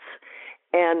experience.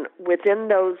 And within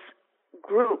those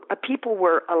groups, people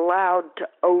were allowed to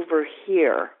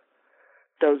overhear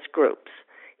those groups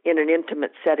in an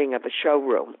intimate setting of a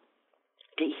showroom,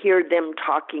 to hear them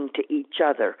talking to each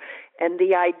other. And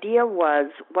the idea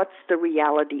was, what's the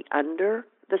reality under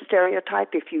the stereotype?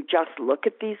 If you just look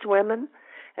at these women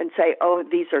and say, oh,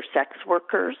 these are sex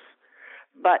workers,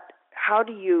 but how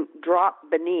do you drop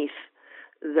beneath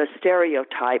the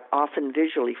stereotype, often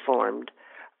visually formed,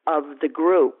 of the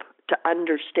group to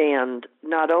understand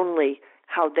not only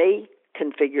how they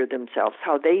configure themselves,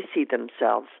 how they see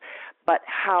themselves, but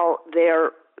how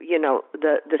their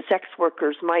the sex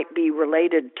workers might be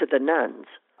related to the nuns,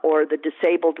 or the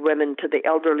disabled women to the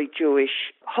elderly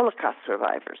Jewish Holocaust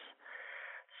survivors.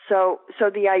 So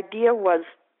the idea was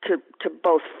to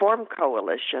both form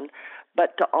coalition,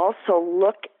 but to also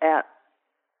look at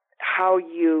how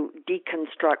you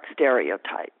deconstruct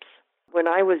stereotypes. When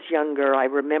I was younger, I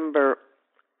remember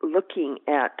looking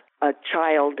at a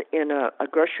child in a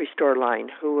grocery store line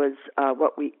who was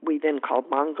what we then called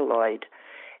mongoloid,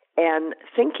 and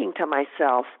thinking to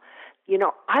myself,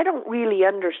 I don't really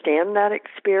understand that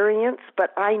experience, but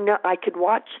I know I could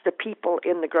watch the people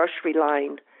in the grocery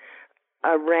line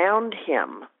around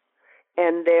him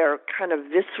and their kind of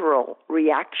visceral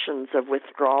reactions of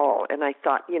withdrawal. And I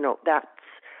thought,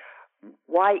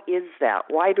 why is that?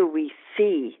 Why do we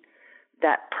see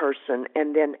that person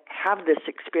and then have this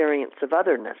experience of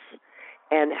otherness?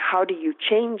 And how do you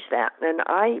change that? And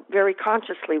I very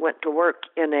consciously went to work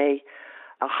in a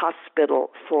hospital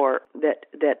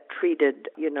that treated,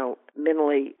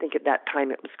 mentally, I think at that time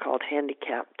it was called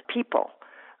handicapped people.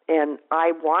 And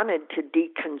I wanted to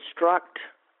deconstruct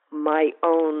my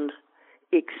own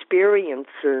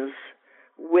experiences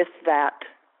with that,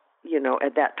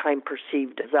 at that time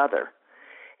perceived as other.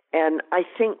 And I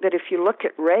think that if you look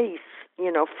at race,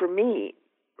 for me,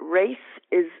 race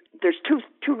is, there's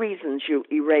two reasons you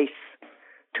erase,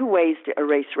 two ways to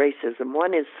erase racism.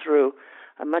 One is through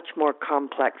a much more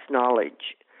complex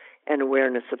knowledge and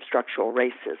awareness of structural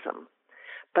racism.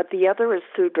 But the other is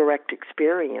through direct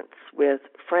experience with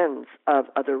friends of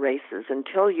other races.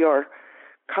 Until you're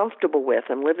comfortable with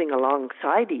and living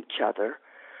alongside each other,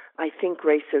 I think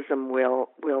racism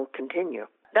will continue.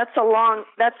 That's a long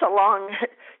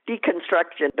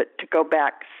deconstruction, but to go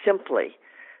back simply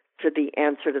to the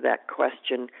answer to that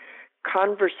question,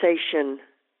 conversation,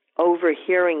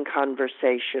 overhearing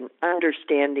conversation,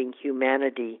 understanding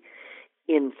humanity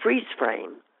in freeze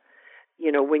frame,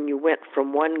 when you went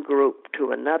from one group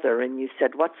to another and you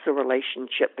said, what's the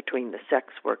relationship between the sex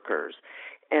workers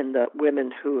and the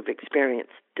women who have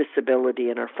experienced disability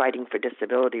and are fighting for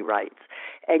disability rights?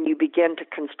 And you begin to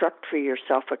construct for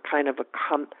yourself a kind of a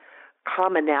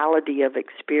commonality of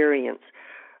experience.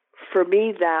 For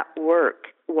me, that work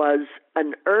was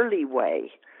an early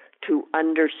way to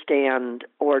understand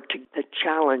or to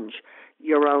challenge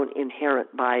your own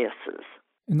inherent biases.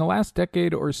 In the last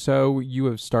decade or so, you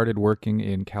have started working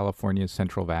in California's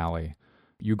Central Valley.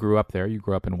 You grew up there. You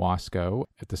grew up in Wasco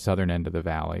at the southern end of the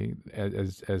valley.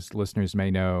 As listeners may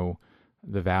know,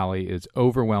 the valley is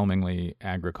overwhelmingly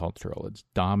agricultural. It's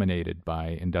dominated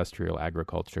by industrial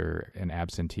agriculture and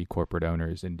absentee corporate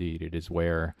owners. Indeed, it is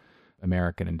where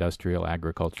American industrial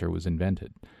agriculture was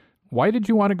invented. Why did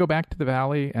you want to go back to the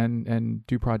valley and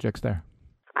do projects there?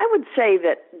 I would say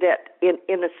that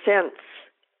in a sense,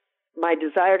 my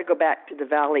desire to go back to the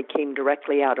valley came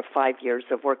directly out of 5 years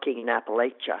of working in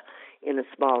Appalachia in a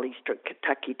small eastern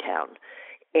Kentucky town,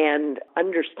 and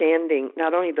understanding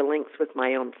not only the links with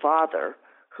my own father,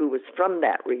 who was from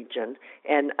that region,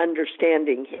 and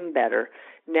understanding him better.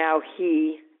 Now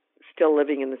he, still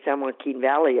living in the San Joaquin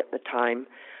Valley at the time,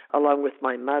 along with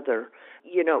my mother,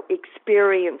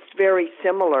 experienced very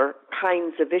similar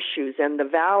kinds of issues. And the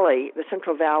valley, the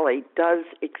Central Valley, does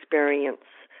experience,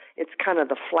 it's kind of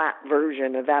the flat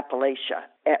version of Appalachia,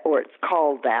 or it's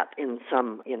called that in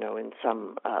some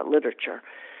literature.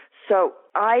 So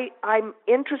I'm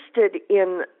interested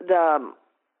in the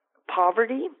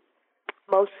poverty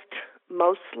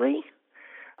mostly.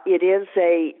 It is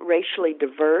a racially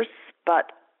diverse,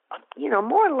 but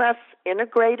more or less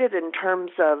integrated in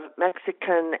terms of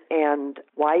Mexican and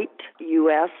white,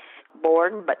 U.S.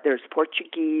 born, but there's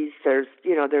Portuguese, there's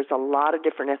a lot of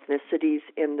different ethnicities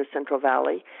in the Central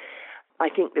Valley. I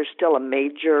think there's still a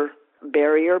major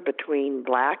barrier between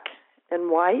black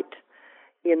and white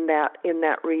in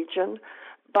that region.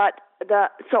 But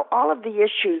so all of the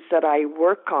issues that I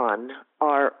work on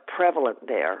are prevalent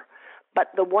there. But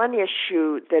the one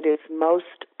issue that is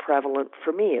most prevalent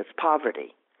for me is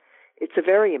poverty. It's a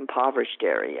very impoverished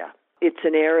area. It's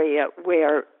an area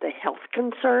where the health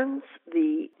concerns,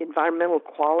 the environmental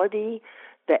quality,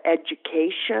 the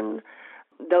education,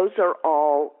 those are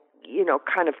all,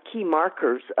 kind of key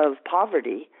markers of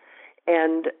poverty.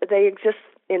 And they exist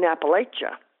in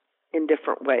Appalachia in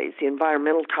different ways. The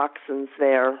environmental toxins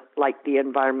there, like the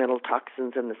environmental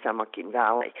toxins in the San Joaquin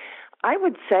Valley. I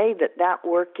would say that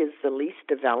work is the least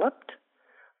developed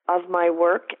of my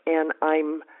work, and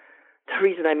the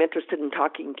reason I'm interested in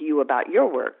talking to you about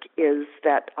your work is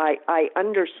that I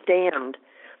understand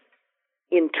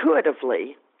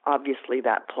intuitively, obviously,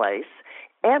 that place.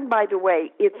 And by the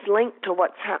way, it's linked to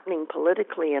what's happening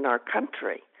politically in our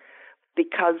country,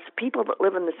 because people that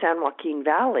live in the San Joaquin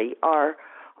Valley are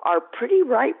pretty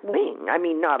right-wing. I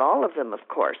mean, not all of them, of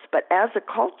course, but as a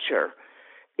culture,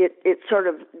 it sort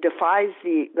of defies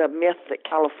the myth that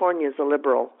California is a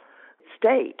liberal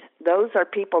state. Those are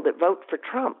people that vote for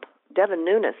Trump. Devin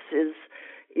Nunes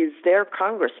is their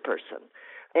congressperson.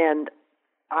 And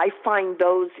I find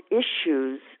those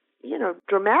issues,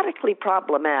 dramatically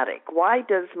problematic. Why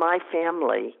does my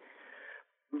family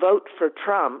vote for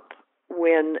Trump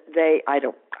when I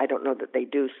don't know that they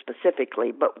do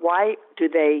specifically, but why do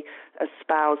they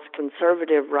espouse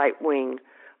conservative right-wing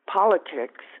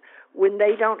politics when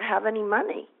they don't have any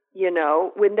money?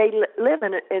 When they live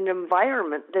in an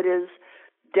environment that is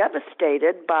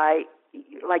devastated by,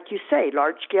 like you say,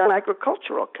 large-scale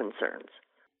agricultural concerns.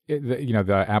 The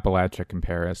Appalachia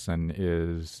comparison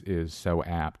is so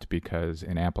apt, because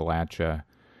in Appalachia,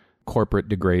 corporate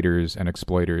degraders and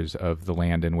exploiters of the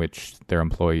land in which their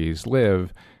employees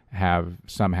live have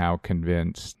somehow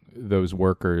convinced those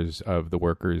workers of the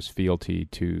workers' fealty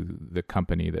to the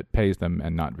company that pays them,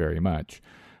 and not very much,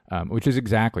 which is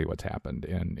exactly what's happened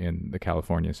in the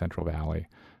California Central Valley,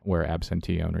 where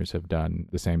absentee owners have done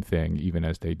the same thing, even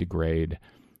as they degrade,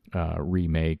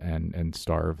 remake, and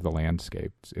starve the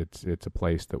landscapes. It's a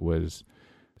place that was,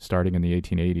 starting in the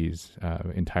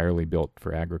 1880s, entirely built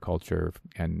for agriculture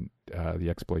and the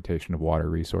exploitation of water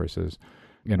resources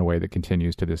in a way that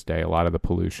continues to this day. A lot of the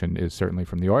pollution is certainly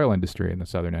from the oil industry in the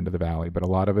southern end of the valley, but a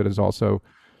lot of it is also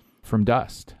from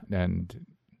dust and,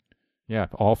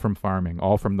 all from farming,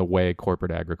 all from the way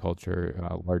corporate agriculture,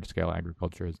 large-scale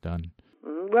agriculture is done.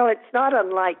 Well, it's not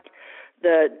unlike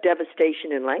the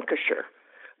devastation in Lancashire,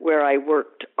 where I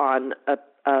worked on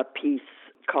a piece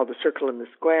called The Circle in the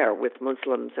Square with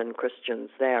Muslims and Christians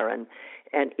there, and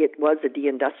it was a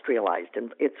deindustrialized,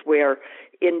 and it's where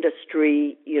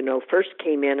industry, first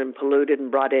came in and polluted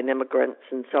and brought in immigrants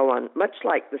and so on, much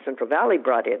like the Central Valley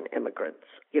brought in immigrants,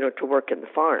 to work in the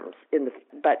farms.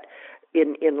 But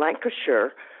in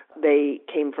Lancashire, they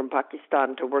came from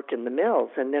Pakistan to work in the mills,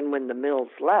 and then when the mills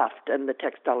left and the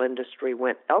textile industry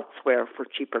went elsewhere for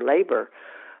cheaper labor,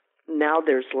 now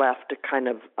there's left a kind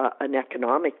of an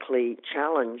economically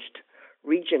challenged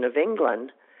region of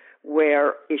England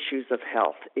where issues of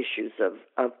health, issues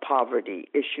of poverty,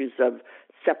 issues of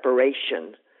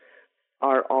separation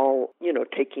are all,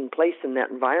 taking place in that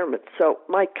environment. So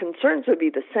my concerns would be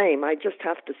the same. I just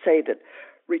have to say that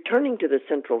returning to the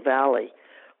Central Valley,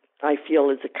 I feel,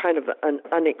 is a kind of an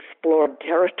unexplored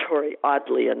territory,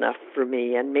 oddly enough, for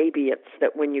me. And maybe it's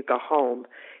that when you go home,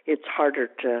 it's harder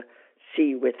to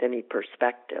see with any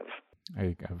perspective.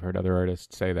 I've heard other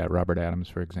artists say that, Robert Adams,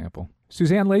 for example.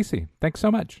 Suzanne Lacy, thanks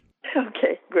so much.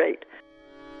 Okay, great.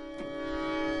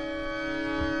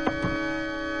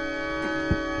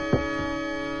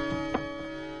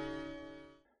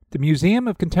 The Museum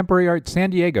of Contemporary Art San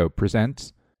Diego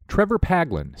presents Trevor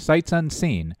Paglen, Sights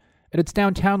Unseen, at its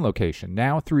downtown location,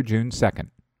 now through June 2nd.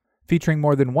 Featuring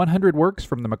more than 100 works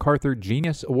from the MacArthur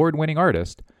Genius Award-winning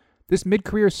artist, this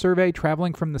mid-career survey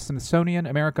traveling from the Smithsonian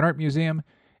American Art Museum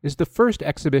is the first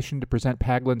exhibition to present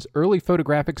Paglen's early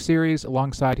photographic series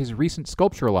alongside his recent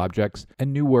sculptural objects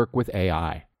and new work with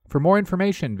AI. For more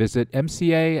information, visit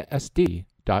mcasd.org.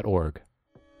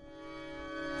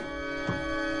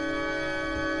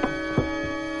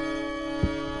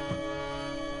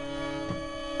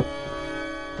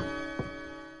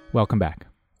 Welcome back.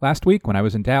 Last week, when I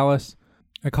was in Dallas,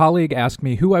 a colleague asked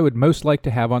me who I would most like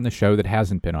to have on the show that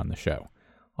hasn't been on the show.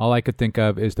 All I could think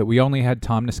of is that we only had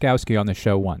Tom Nozkowski on the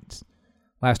show once.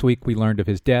 Last week, we learned of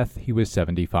his death. He was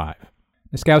 75.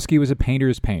 Nozkowski was a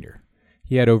painter's painter.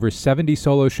 He had over 70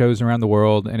 solo shows around the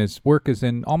world, and his work is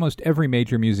in almost every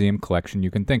major museum collection you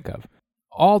can think of.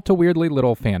 All to weirdly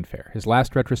little fanfare. His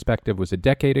last retrospective was a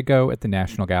decade ago at the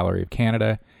National Gallery of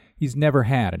Canada. He's never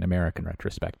had an American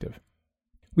retrospective.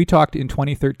 We talked in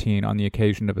 2013 on the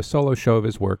occasion of a solo show of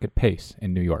his work at Pace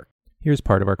in New York. Here's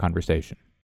part of our conversation.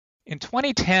 In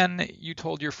 2010, you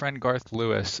told your friend Garth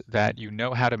Lewis that you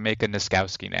know how to make a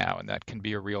Nozkowski now, and that can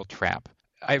be a real trap.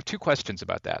 I have two questions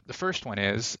about that. The first one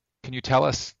is, can you tell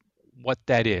us what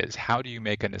that is? How do you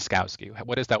make a Nozkowski?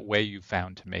 What is that way you've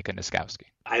found to make a Nozkowski?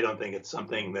 I don't think it's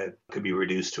something that could be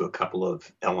reduced to a couple of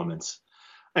elements.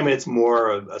 I mean, it's more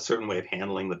of a certain way of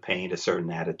handling the paint, a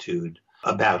certain attitude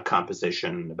about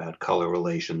composition, about color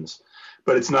relations,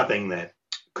 but it's nothing that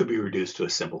could be reduced to a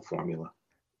simple formula.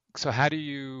 So how do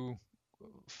you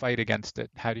fight against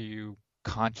it? How do you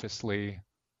consciously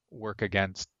work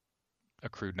against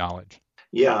accrued knowledge?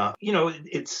 Yeah,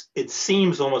 it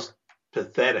seems almost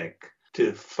pathetic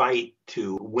to fight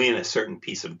to win a certain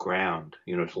piece of ground,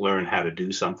 to learn how to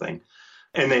do something,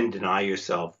 and then deny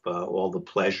yourself all the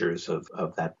pleasures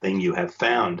of that thing you have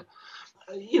found.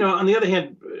 On the other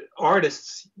hand,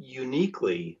 artists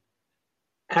uniquely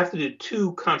have to do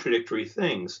two contradictory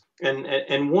things.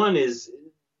 And one is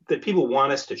that people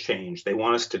want us to change. They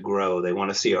want us to grow. They want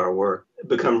to see our work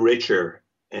become richer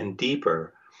and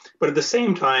deeper. But at the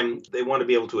same time, they want to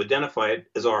be able to identify it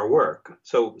as our work.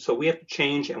 So we have to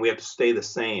change and we have to stay the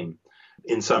same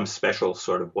in some special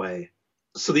sort of way.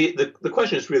 So the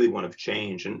question is really one of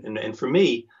change. And for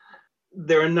me,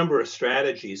 there are a number of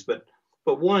strategies, but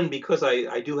one, because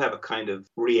I do have a kind of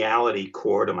reality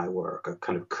core to my work, a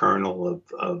kind of kernel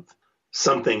of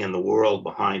something in the world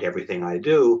behind everything I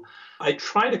do, I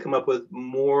try to come up with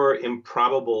more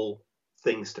improbable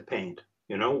things to paint.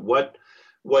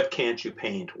 What can't you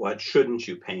paint? What shouldn't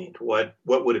you paint? What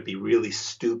would it be really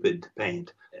stupid to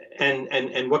paint?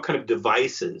 And what kind of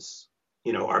devices,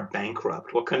 are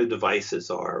bankrupt? What kind of devices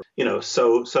are,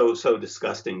 so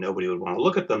disgusting nobody would want to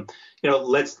look at them?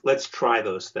 Let's try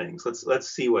those things. Let's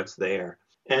see what's there.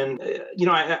 And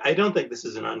I don't think this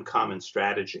is an uncommon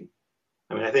strategy.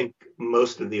 I mean, I think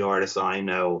most of the artists I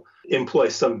know employ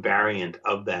some variant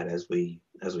of that as we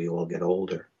all get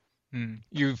older.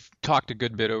 You've talked a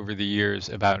good bit over the years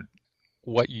about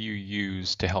what you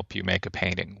use to help you make a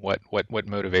painting, what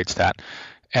motivates that.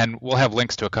 And we'll have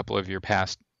links to a couple of your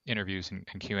past interviews and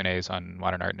Q&As on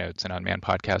Modern Art Notes and on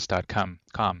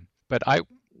manpodcast.com. But I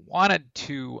wanted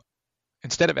to,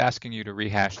 instead of asking you to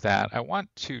rehash that, I want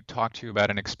to talk to you about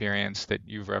an experience that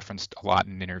you've referenced a lot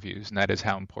in interviews, and that is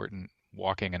how important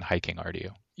walking and hiking are to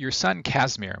you. Your son,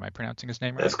 Casimir, am I pronouncing his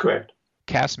name right? That's correct.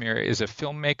 Casimir is a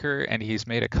filmmaker, and he's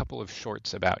made a couple of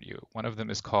shorts about you. One of them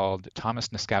is called Thomas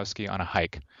Nozkowski on a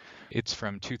Hike. It's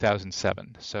from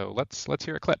 2007. So let's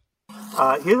hear a clip.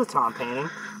 Here's a Tom painting.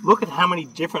 Look at how many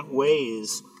different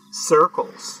ways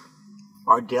circles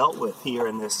are dealt with here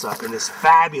in this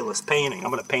fabulous painting.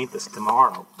 I'm going to paint this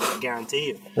tomorrow, I guarantee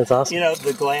you. That's awesome.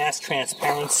 The glass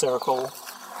transparent circle,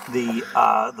 the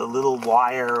little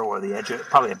wire or the edge of,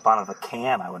 probably the bottom of a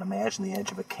can, I would imagine, the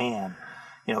edge of a can,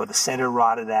 with the center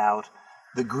rotted out,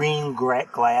 the green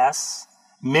glass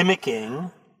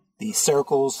mimicking the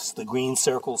circles, the green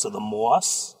circles of the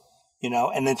moss,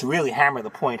 and then to really hammer the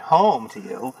point home to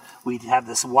you, we'd have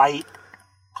this white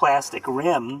plastic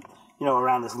rim,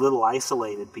 around this little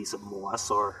isolated piece of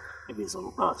moss, or maybe it's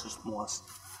just moss.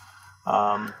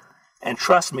 And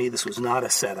trust me, this was not a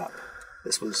setup.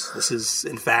 This is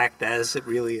in fact as it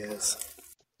really is.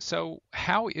 So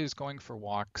how is going for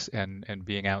walks and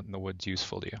being out in the woods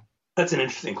useful to you? That's an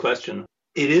interesting question.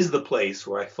 It is the place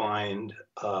where I find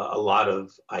a lot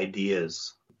of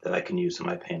ideas that I can use in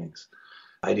my paintings.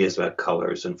 Ideas about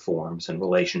colors and forms and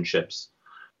relationships.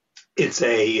 It's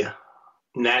a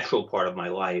natural part of my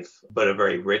life, but a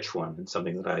very rich one, and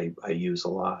something that I use a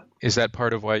lot. Is that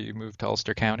part of why you moved to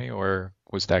Ulster County, or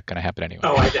was that going to happen anyway?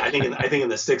 Oh, I think in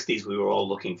the 60s we were all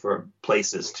looking for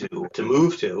places to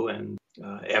move to, and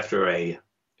after a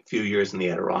few years in the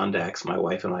Adirondacks, my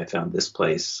wife and I found this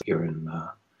place here in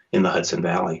the Hudson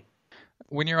Valley.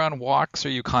 When you're on walks, are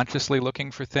you consciously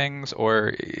looking for things, or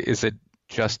is it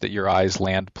just that your eyes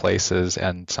land places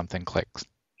and something clicks?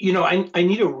 I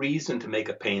need a reason to make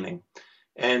a painting.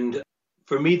 And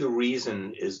for me, the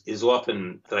reason is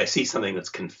often that I see something that's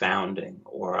confounding,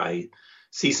 or I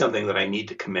see something that I need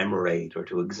to commemorate or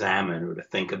to examine or to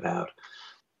think about.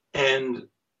 And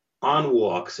on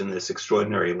walks in this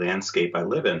extraordinary landscape I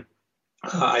live in,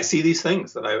 I see these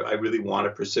things that I really want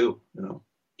to pursue.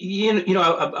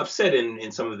 I've said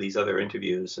in some of these other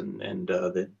interviews and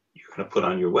that you're going to put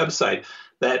on your website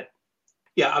that,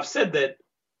 I've said that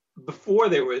before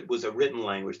there was a written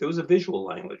language, there was a visual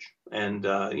language. And,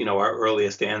 our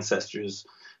earliest ancestors,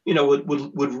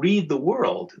 would read the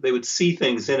world. They would see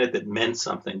things in it that meant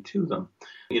something to them.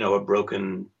 A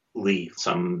broken leaf,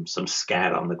 some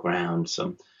scat on the ground,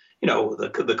 some,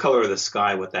 the color of the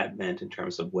sky, what that meant in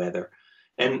terms of weather.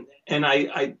 And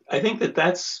I think that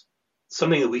that's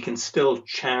something that we can still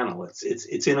channel.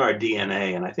 It's in our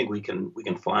DNA, and I think we can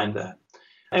find that.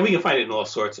 And we can find it in all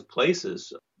sorts of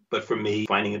places. But for me,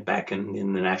 finding it back in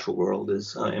the natural world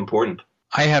is important.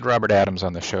 I had Robert Adams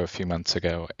on the show a few months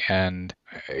ago, and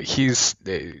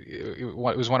it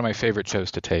was one of my favorite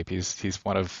shows to tape. He's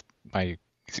one of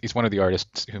the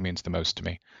artists who means the most to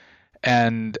me.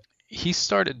 And he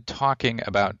started talking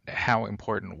about how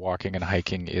important walking and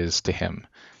hiking is to him.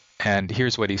 And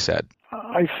here's what he said.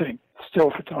 I think still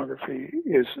photography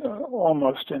is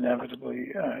almost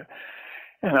inevitably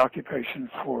an occupation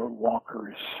for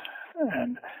walkers.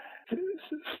 And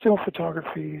still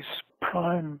photography's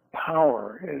prime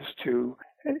power is to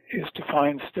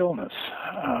find stillness.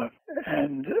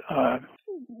 And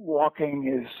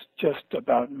walking is just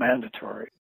about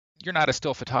mandatory. You're not a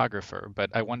still photographer,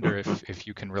 but I wonder if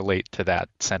you can relate to that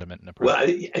sentiment and approach. Well,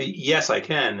 yes, I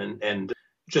can. And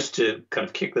just to kind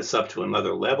of kick this up to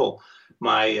another level,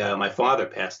 my father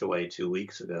passed away 2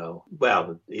 weeks ago.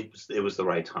 Well, it was the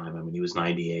right time. I mean, he was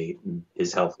 98 and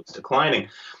his health was declining.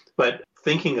 But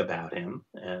thinking about him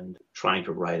and trying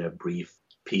to write a brief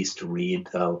piece to read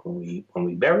when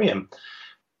we bury him,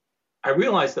 I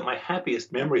realized that my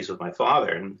happiest memories with my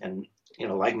father, and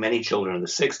like many children in the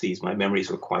 60s, my memories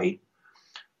are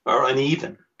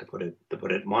uneven, to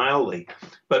put it mildly.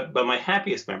 But my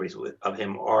happiest memories of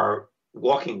him are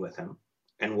walking with him,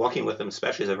 and walking with him,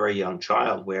 especially as a very young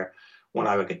child, where when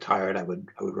I would get tired, I would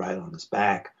ride on his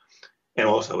back. And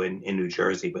also in New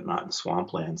Jersey, but not in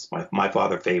swamplands. My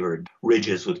father favored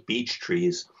ridges with beech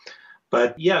trees.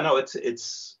 But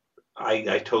I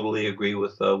totally agree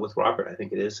with Robert. I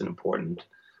think it is an important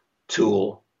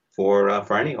tool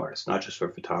for any artist, not just for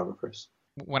photographers.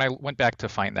 When I went back to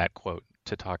find that quote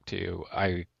to talk to you,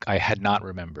 I had not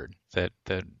remembered that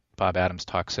Bob Adams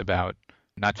talks about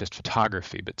not just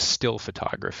photography, but still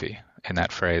photography in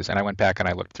that phrase. And I went back and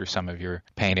I looked through some of your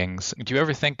paintings. Do you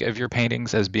ever think of your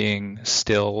paintings as being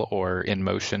still or in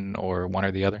motion or one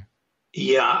or the other?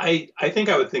 Yeah, I think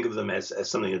I would think of them as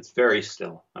something that's very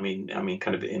still. I mean,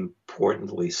 kind of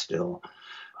importantly still.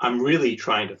 I'm really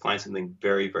trying to find something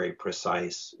very, very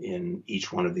precise in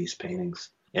each one of these paintings.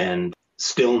 And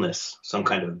stillness, some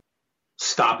kind of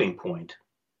stopping point,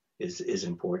 is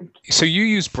important. So you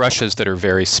use brushes that are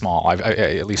very small.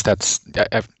 At least that's,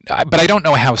 but I don't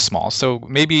know how small. So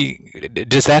maybe,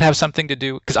 does that have something to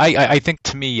do? Because I think,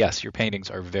 to me, yes, your paintings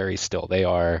are very still. They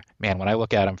are, man, when I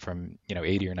look at them from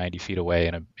 80 or 90 feet away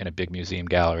in a big museum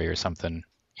gallery or something,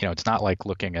 it's not like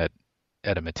looking at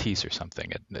a Matisse or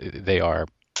something. They are,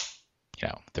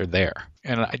 they're there.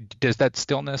 And does that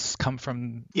stillness come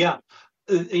from? Yeah,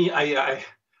 I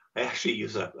actually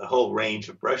use a whole range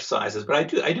of brush sizes, but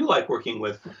I do like working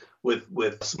with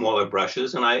smaller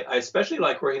brushes, and I especially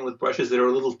like working with brushes that are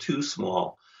a little too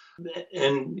small.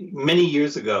 And many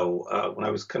years ago, when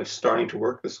I was kind of starting to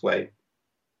work this way,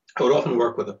 I would often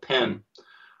work with a pen,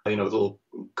 a little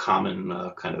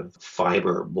common kind of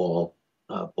fiber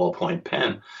ballpoint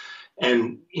pen,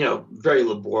 and very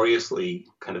laboriously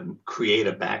kind of create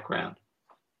a background.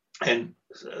 And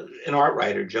an art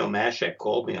writer, Joe Mashek,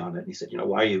 called me on it. And he said,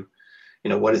 why are you,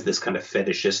 what is this kind of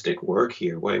fetishistic work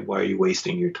here? Why are you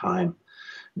wasting your time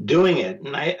doing it?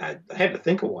 And I had to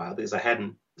think a while because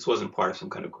this wasn't part of some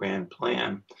kind of grand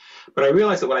plan. But I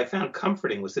realized that what I found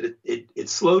comforting was that it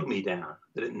slowed me down,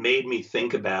 that it made me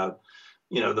think about,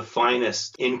 the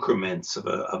finest increments of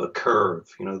a curve,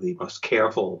 the most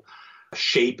careful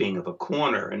shaping of a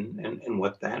corner and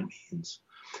what that means.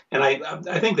 And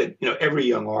I think that, every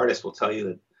young artist will tell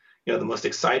you that, the most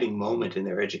exciting moment in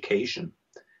their education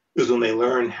is when they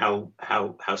learn how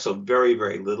so very,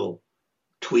 very little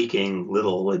tweaking,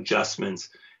 little adjustments,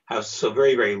 how so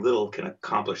very, very little can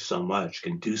accomplish so much,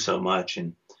 can do so much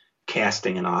in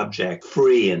casting an object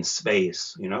free in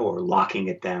space, or locking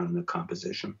it down in the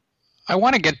composition. I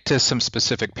want to get to some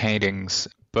specific paintings,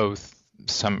 both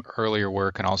some earlier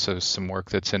work and also some work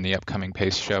that's in the upcoming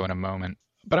Pace show in a moment.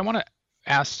 But I want to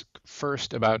ask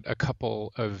first about a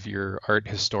couple of your art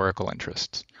historical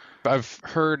interests. I've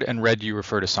heard and read you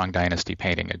refer to Song Dynasty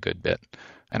painting a good bit,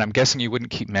 and I'm guessing you wouldn't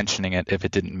keep mentioning it if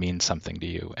it didn't mean something to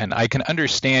you. And I can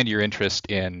understand your interest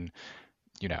in,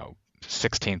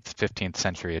 16th, 15th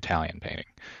century Italian painting,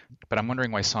 but I'm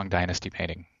wondering why Song Dynasty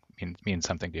painting means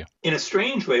something to you. In a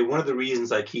strange way, one of the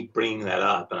reasons I keep bringing that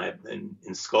up, and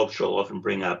in sculpture I'll often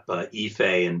bring up Ife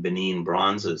and Benin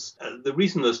bronzes, the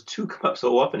reason those two come up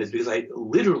so often is because I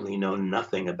literally know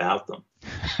nothing about them.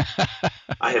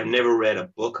 I have never read a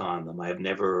book on them. I have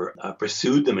never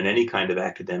pursued them in any kind of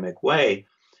academic way,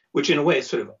 which in a way is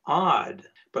sort of odd,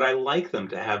 but I like them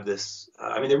to have this,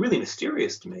 they're really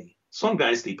mysterious to me. Song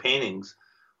Dynasty paintings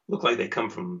look like they come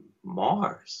from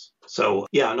Mars. So,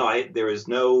 there is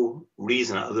no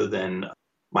reason other than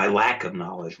my lack of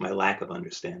knowledge, my lack of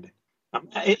understanding.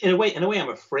 In a way, I'm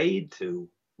afraid to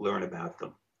learn about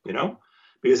them,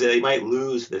 because they might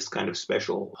lose this kind of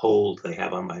special hold they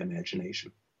have on my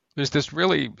imagination. There's this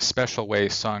really special way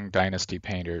Song Dynasty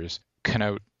painters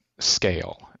connote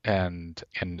scale and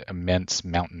immense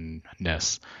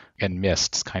mountainness and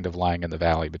mists kind of lying in the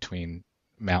valley between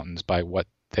mountains by what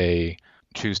they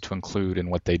choose to include and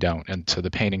what they don't. And so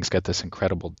the paintings get this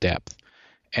incredible depth.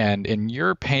 And in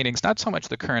your paintings, not so much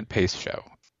the current Pace show,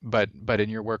 but in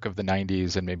your work of the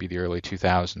 90s and maybe the early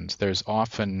 2000s, there's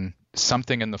often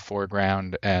something in the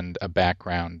foreground and a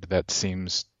background that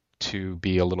seems to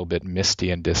be a little bit misty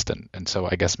and distant. And so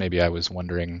I guess maybe I was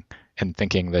wondering and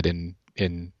thinking that in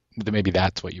maybe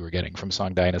that's what you were getting from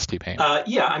Song Dynasty painting.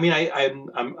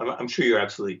 I'm sure you're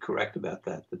absolutely correct about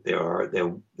that. That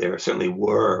there certainly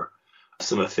were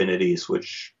some affinities,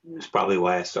 which is probably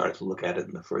why I started to look at it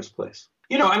in the first place.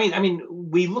 We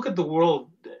look at the world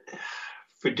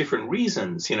for different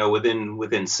reasons.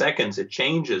 Within seconds it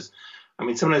changes.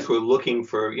 Sometimes we're looking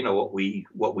for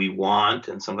what we want,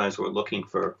 and sometimes we're looking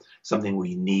for something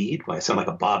we need. I sound like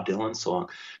a Bob Dylan song,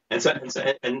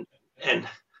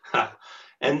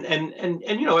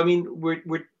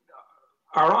 we're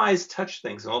our eyes touch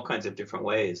things in all kinds of different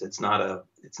ways. It's not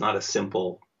a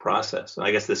simple process. And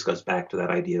I guess this goes back to that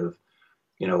idea of,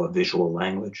 a visual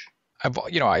language.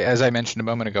 As I mentioned a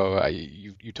moment ago,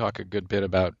 you talk a good bit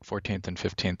about 14th and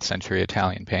 15th century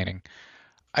Italian painting.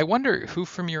 I wonder who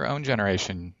from your own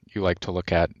generation you like to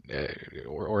look at,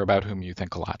 or about whom you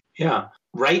think a lot. Yeah,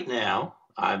 right now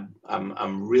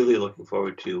I'm really looking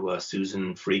forward to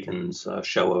Susan Freakin's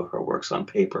show of her works on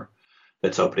paper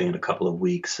that's opening in a couple of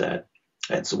weeks at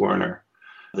Zwerner.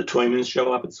 The Toymans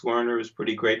show up at Zwerner is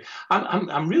pretty great.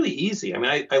 I'm really easy.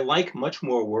 I like much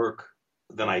more work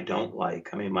than I don't like.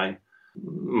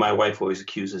 My wife always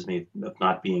accuses me of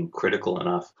not being critical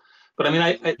enough.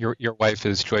 But your wife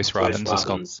is Joyce Robbins, a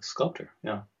sculptor.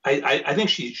 Yeah, I think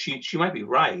she might be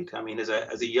right.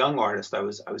 As a young artist, I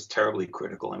was terribly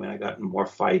critical. I got in more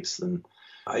fights than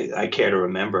I care to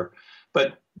remember.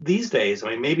 But these days,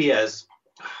 maybe as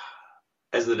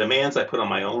the demands I put on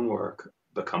my own work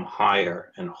become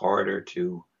higher and harder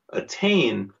to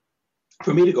attain,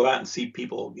 for me to go out and see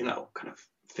people, kind of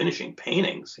finishing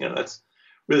paintings, that's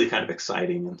really kind of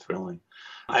exciting and thrilling.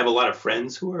 I have a lot of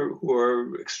friends who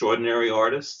are extraordinary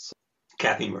artists.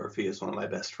 Kathy Murphy is one of my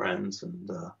best friends, and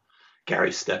Gary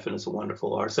Steffen is a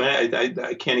wonderful artist.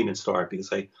 I can't even start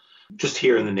because I just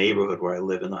here in the neighborhood where I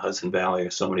live in the Hudson Valley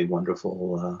are so many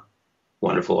wonderful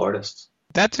artists.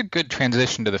 That's a good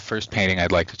transition to the first painting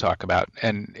I'd like to talk about.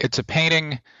 And it's a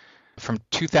painting from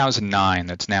 2009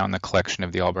 that's now in the collection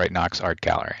of the Albright Knox Art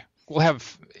Gallery. We'll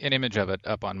have an image of it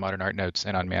up on Modern Art Notes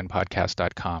and on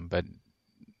manpodcast.com, but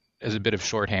as a bit of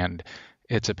shorthand,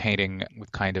 it's a painting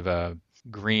with kind of a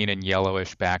green and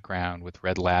yellowish background with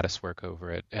red lattice work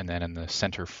over it. And then in the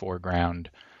center foreground,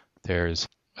 there's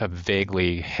a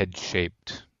vaguely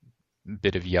head-shaped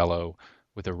bit of yellow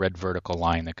with a red vertical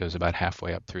line that goes about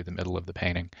halfway up through the middle of the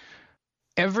painting.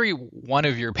 Every one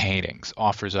of your paintings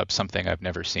offers up something I've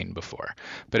never seen before.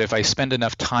 But if I spend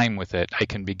enough time with it, I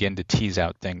can begin to tease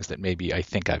out things that maybe I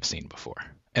think I've seen before.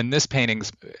 And this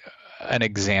painting's an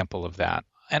example of that.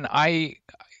 And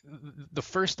the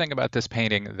first thing about this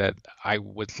painting that I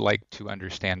would like to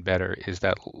understand better is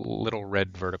that little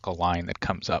red vertical line that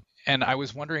comes up. And I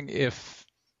was wondering if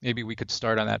maybe we could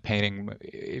start on that painting,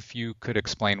 if you could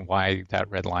explain why that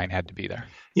red line had to be there.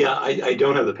 Yeah, I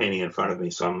don't have the painting in front of me,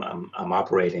 so I'm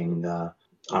operating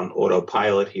on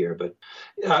autopilot here. But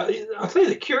I'll tell you,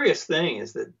 the curious thing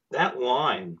is that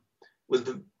line was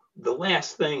the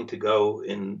last thing to go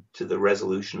into the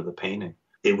resolution of the painting.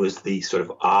 It was the sort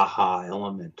of aha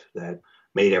element that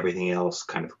made everything else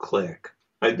kind of click.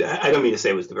 I don't mean to say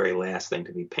it was the very last thing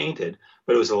to be painted,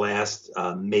 but it was the last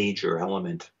major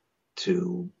element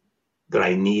that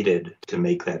I needed to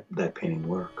make that painting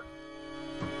work.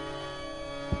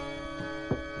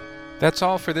 That's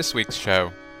all for this week's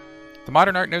show. The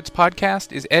Modern Art Notes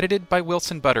podcast is edited by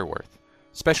Wilson Butterworth.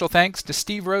 Special thanks to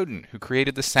Steve Roden, who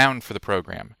created the sound for the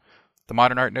program. The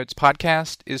Modern Art Notes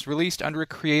podcast is released under a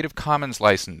Creative Commons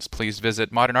license. Please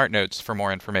visit Modern Art Notes for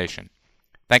more information.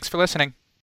 Thanks for listening.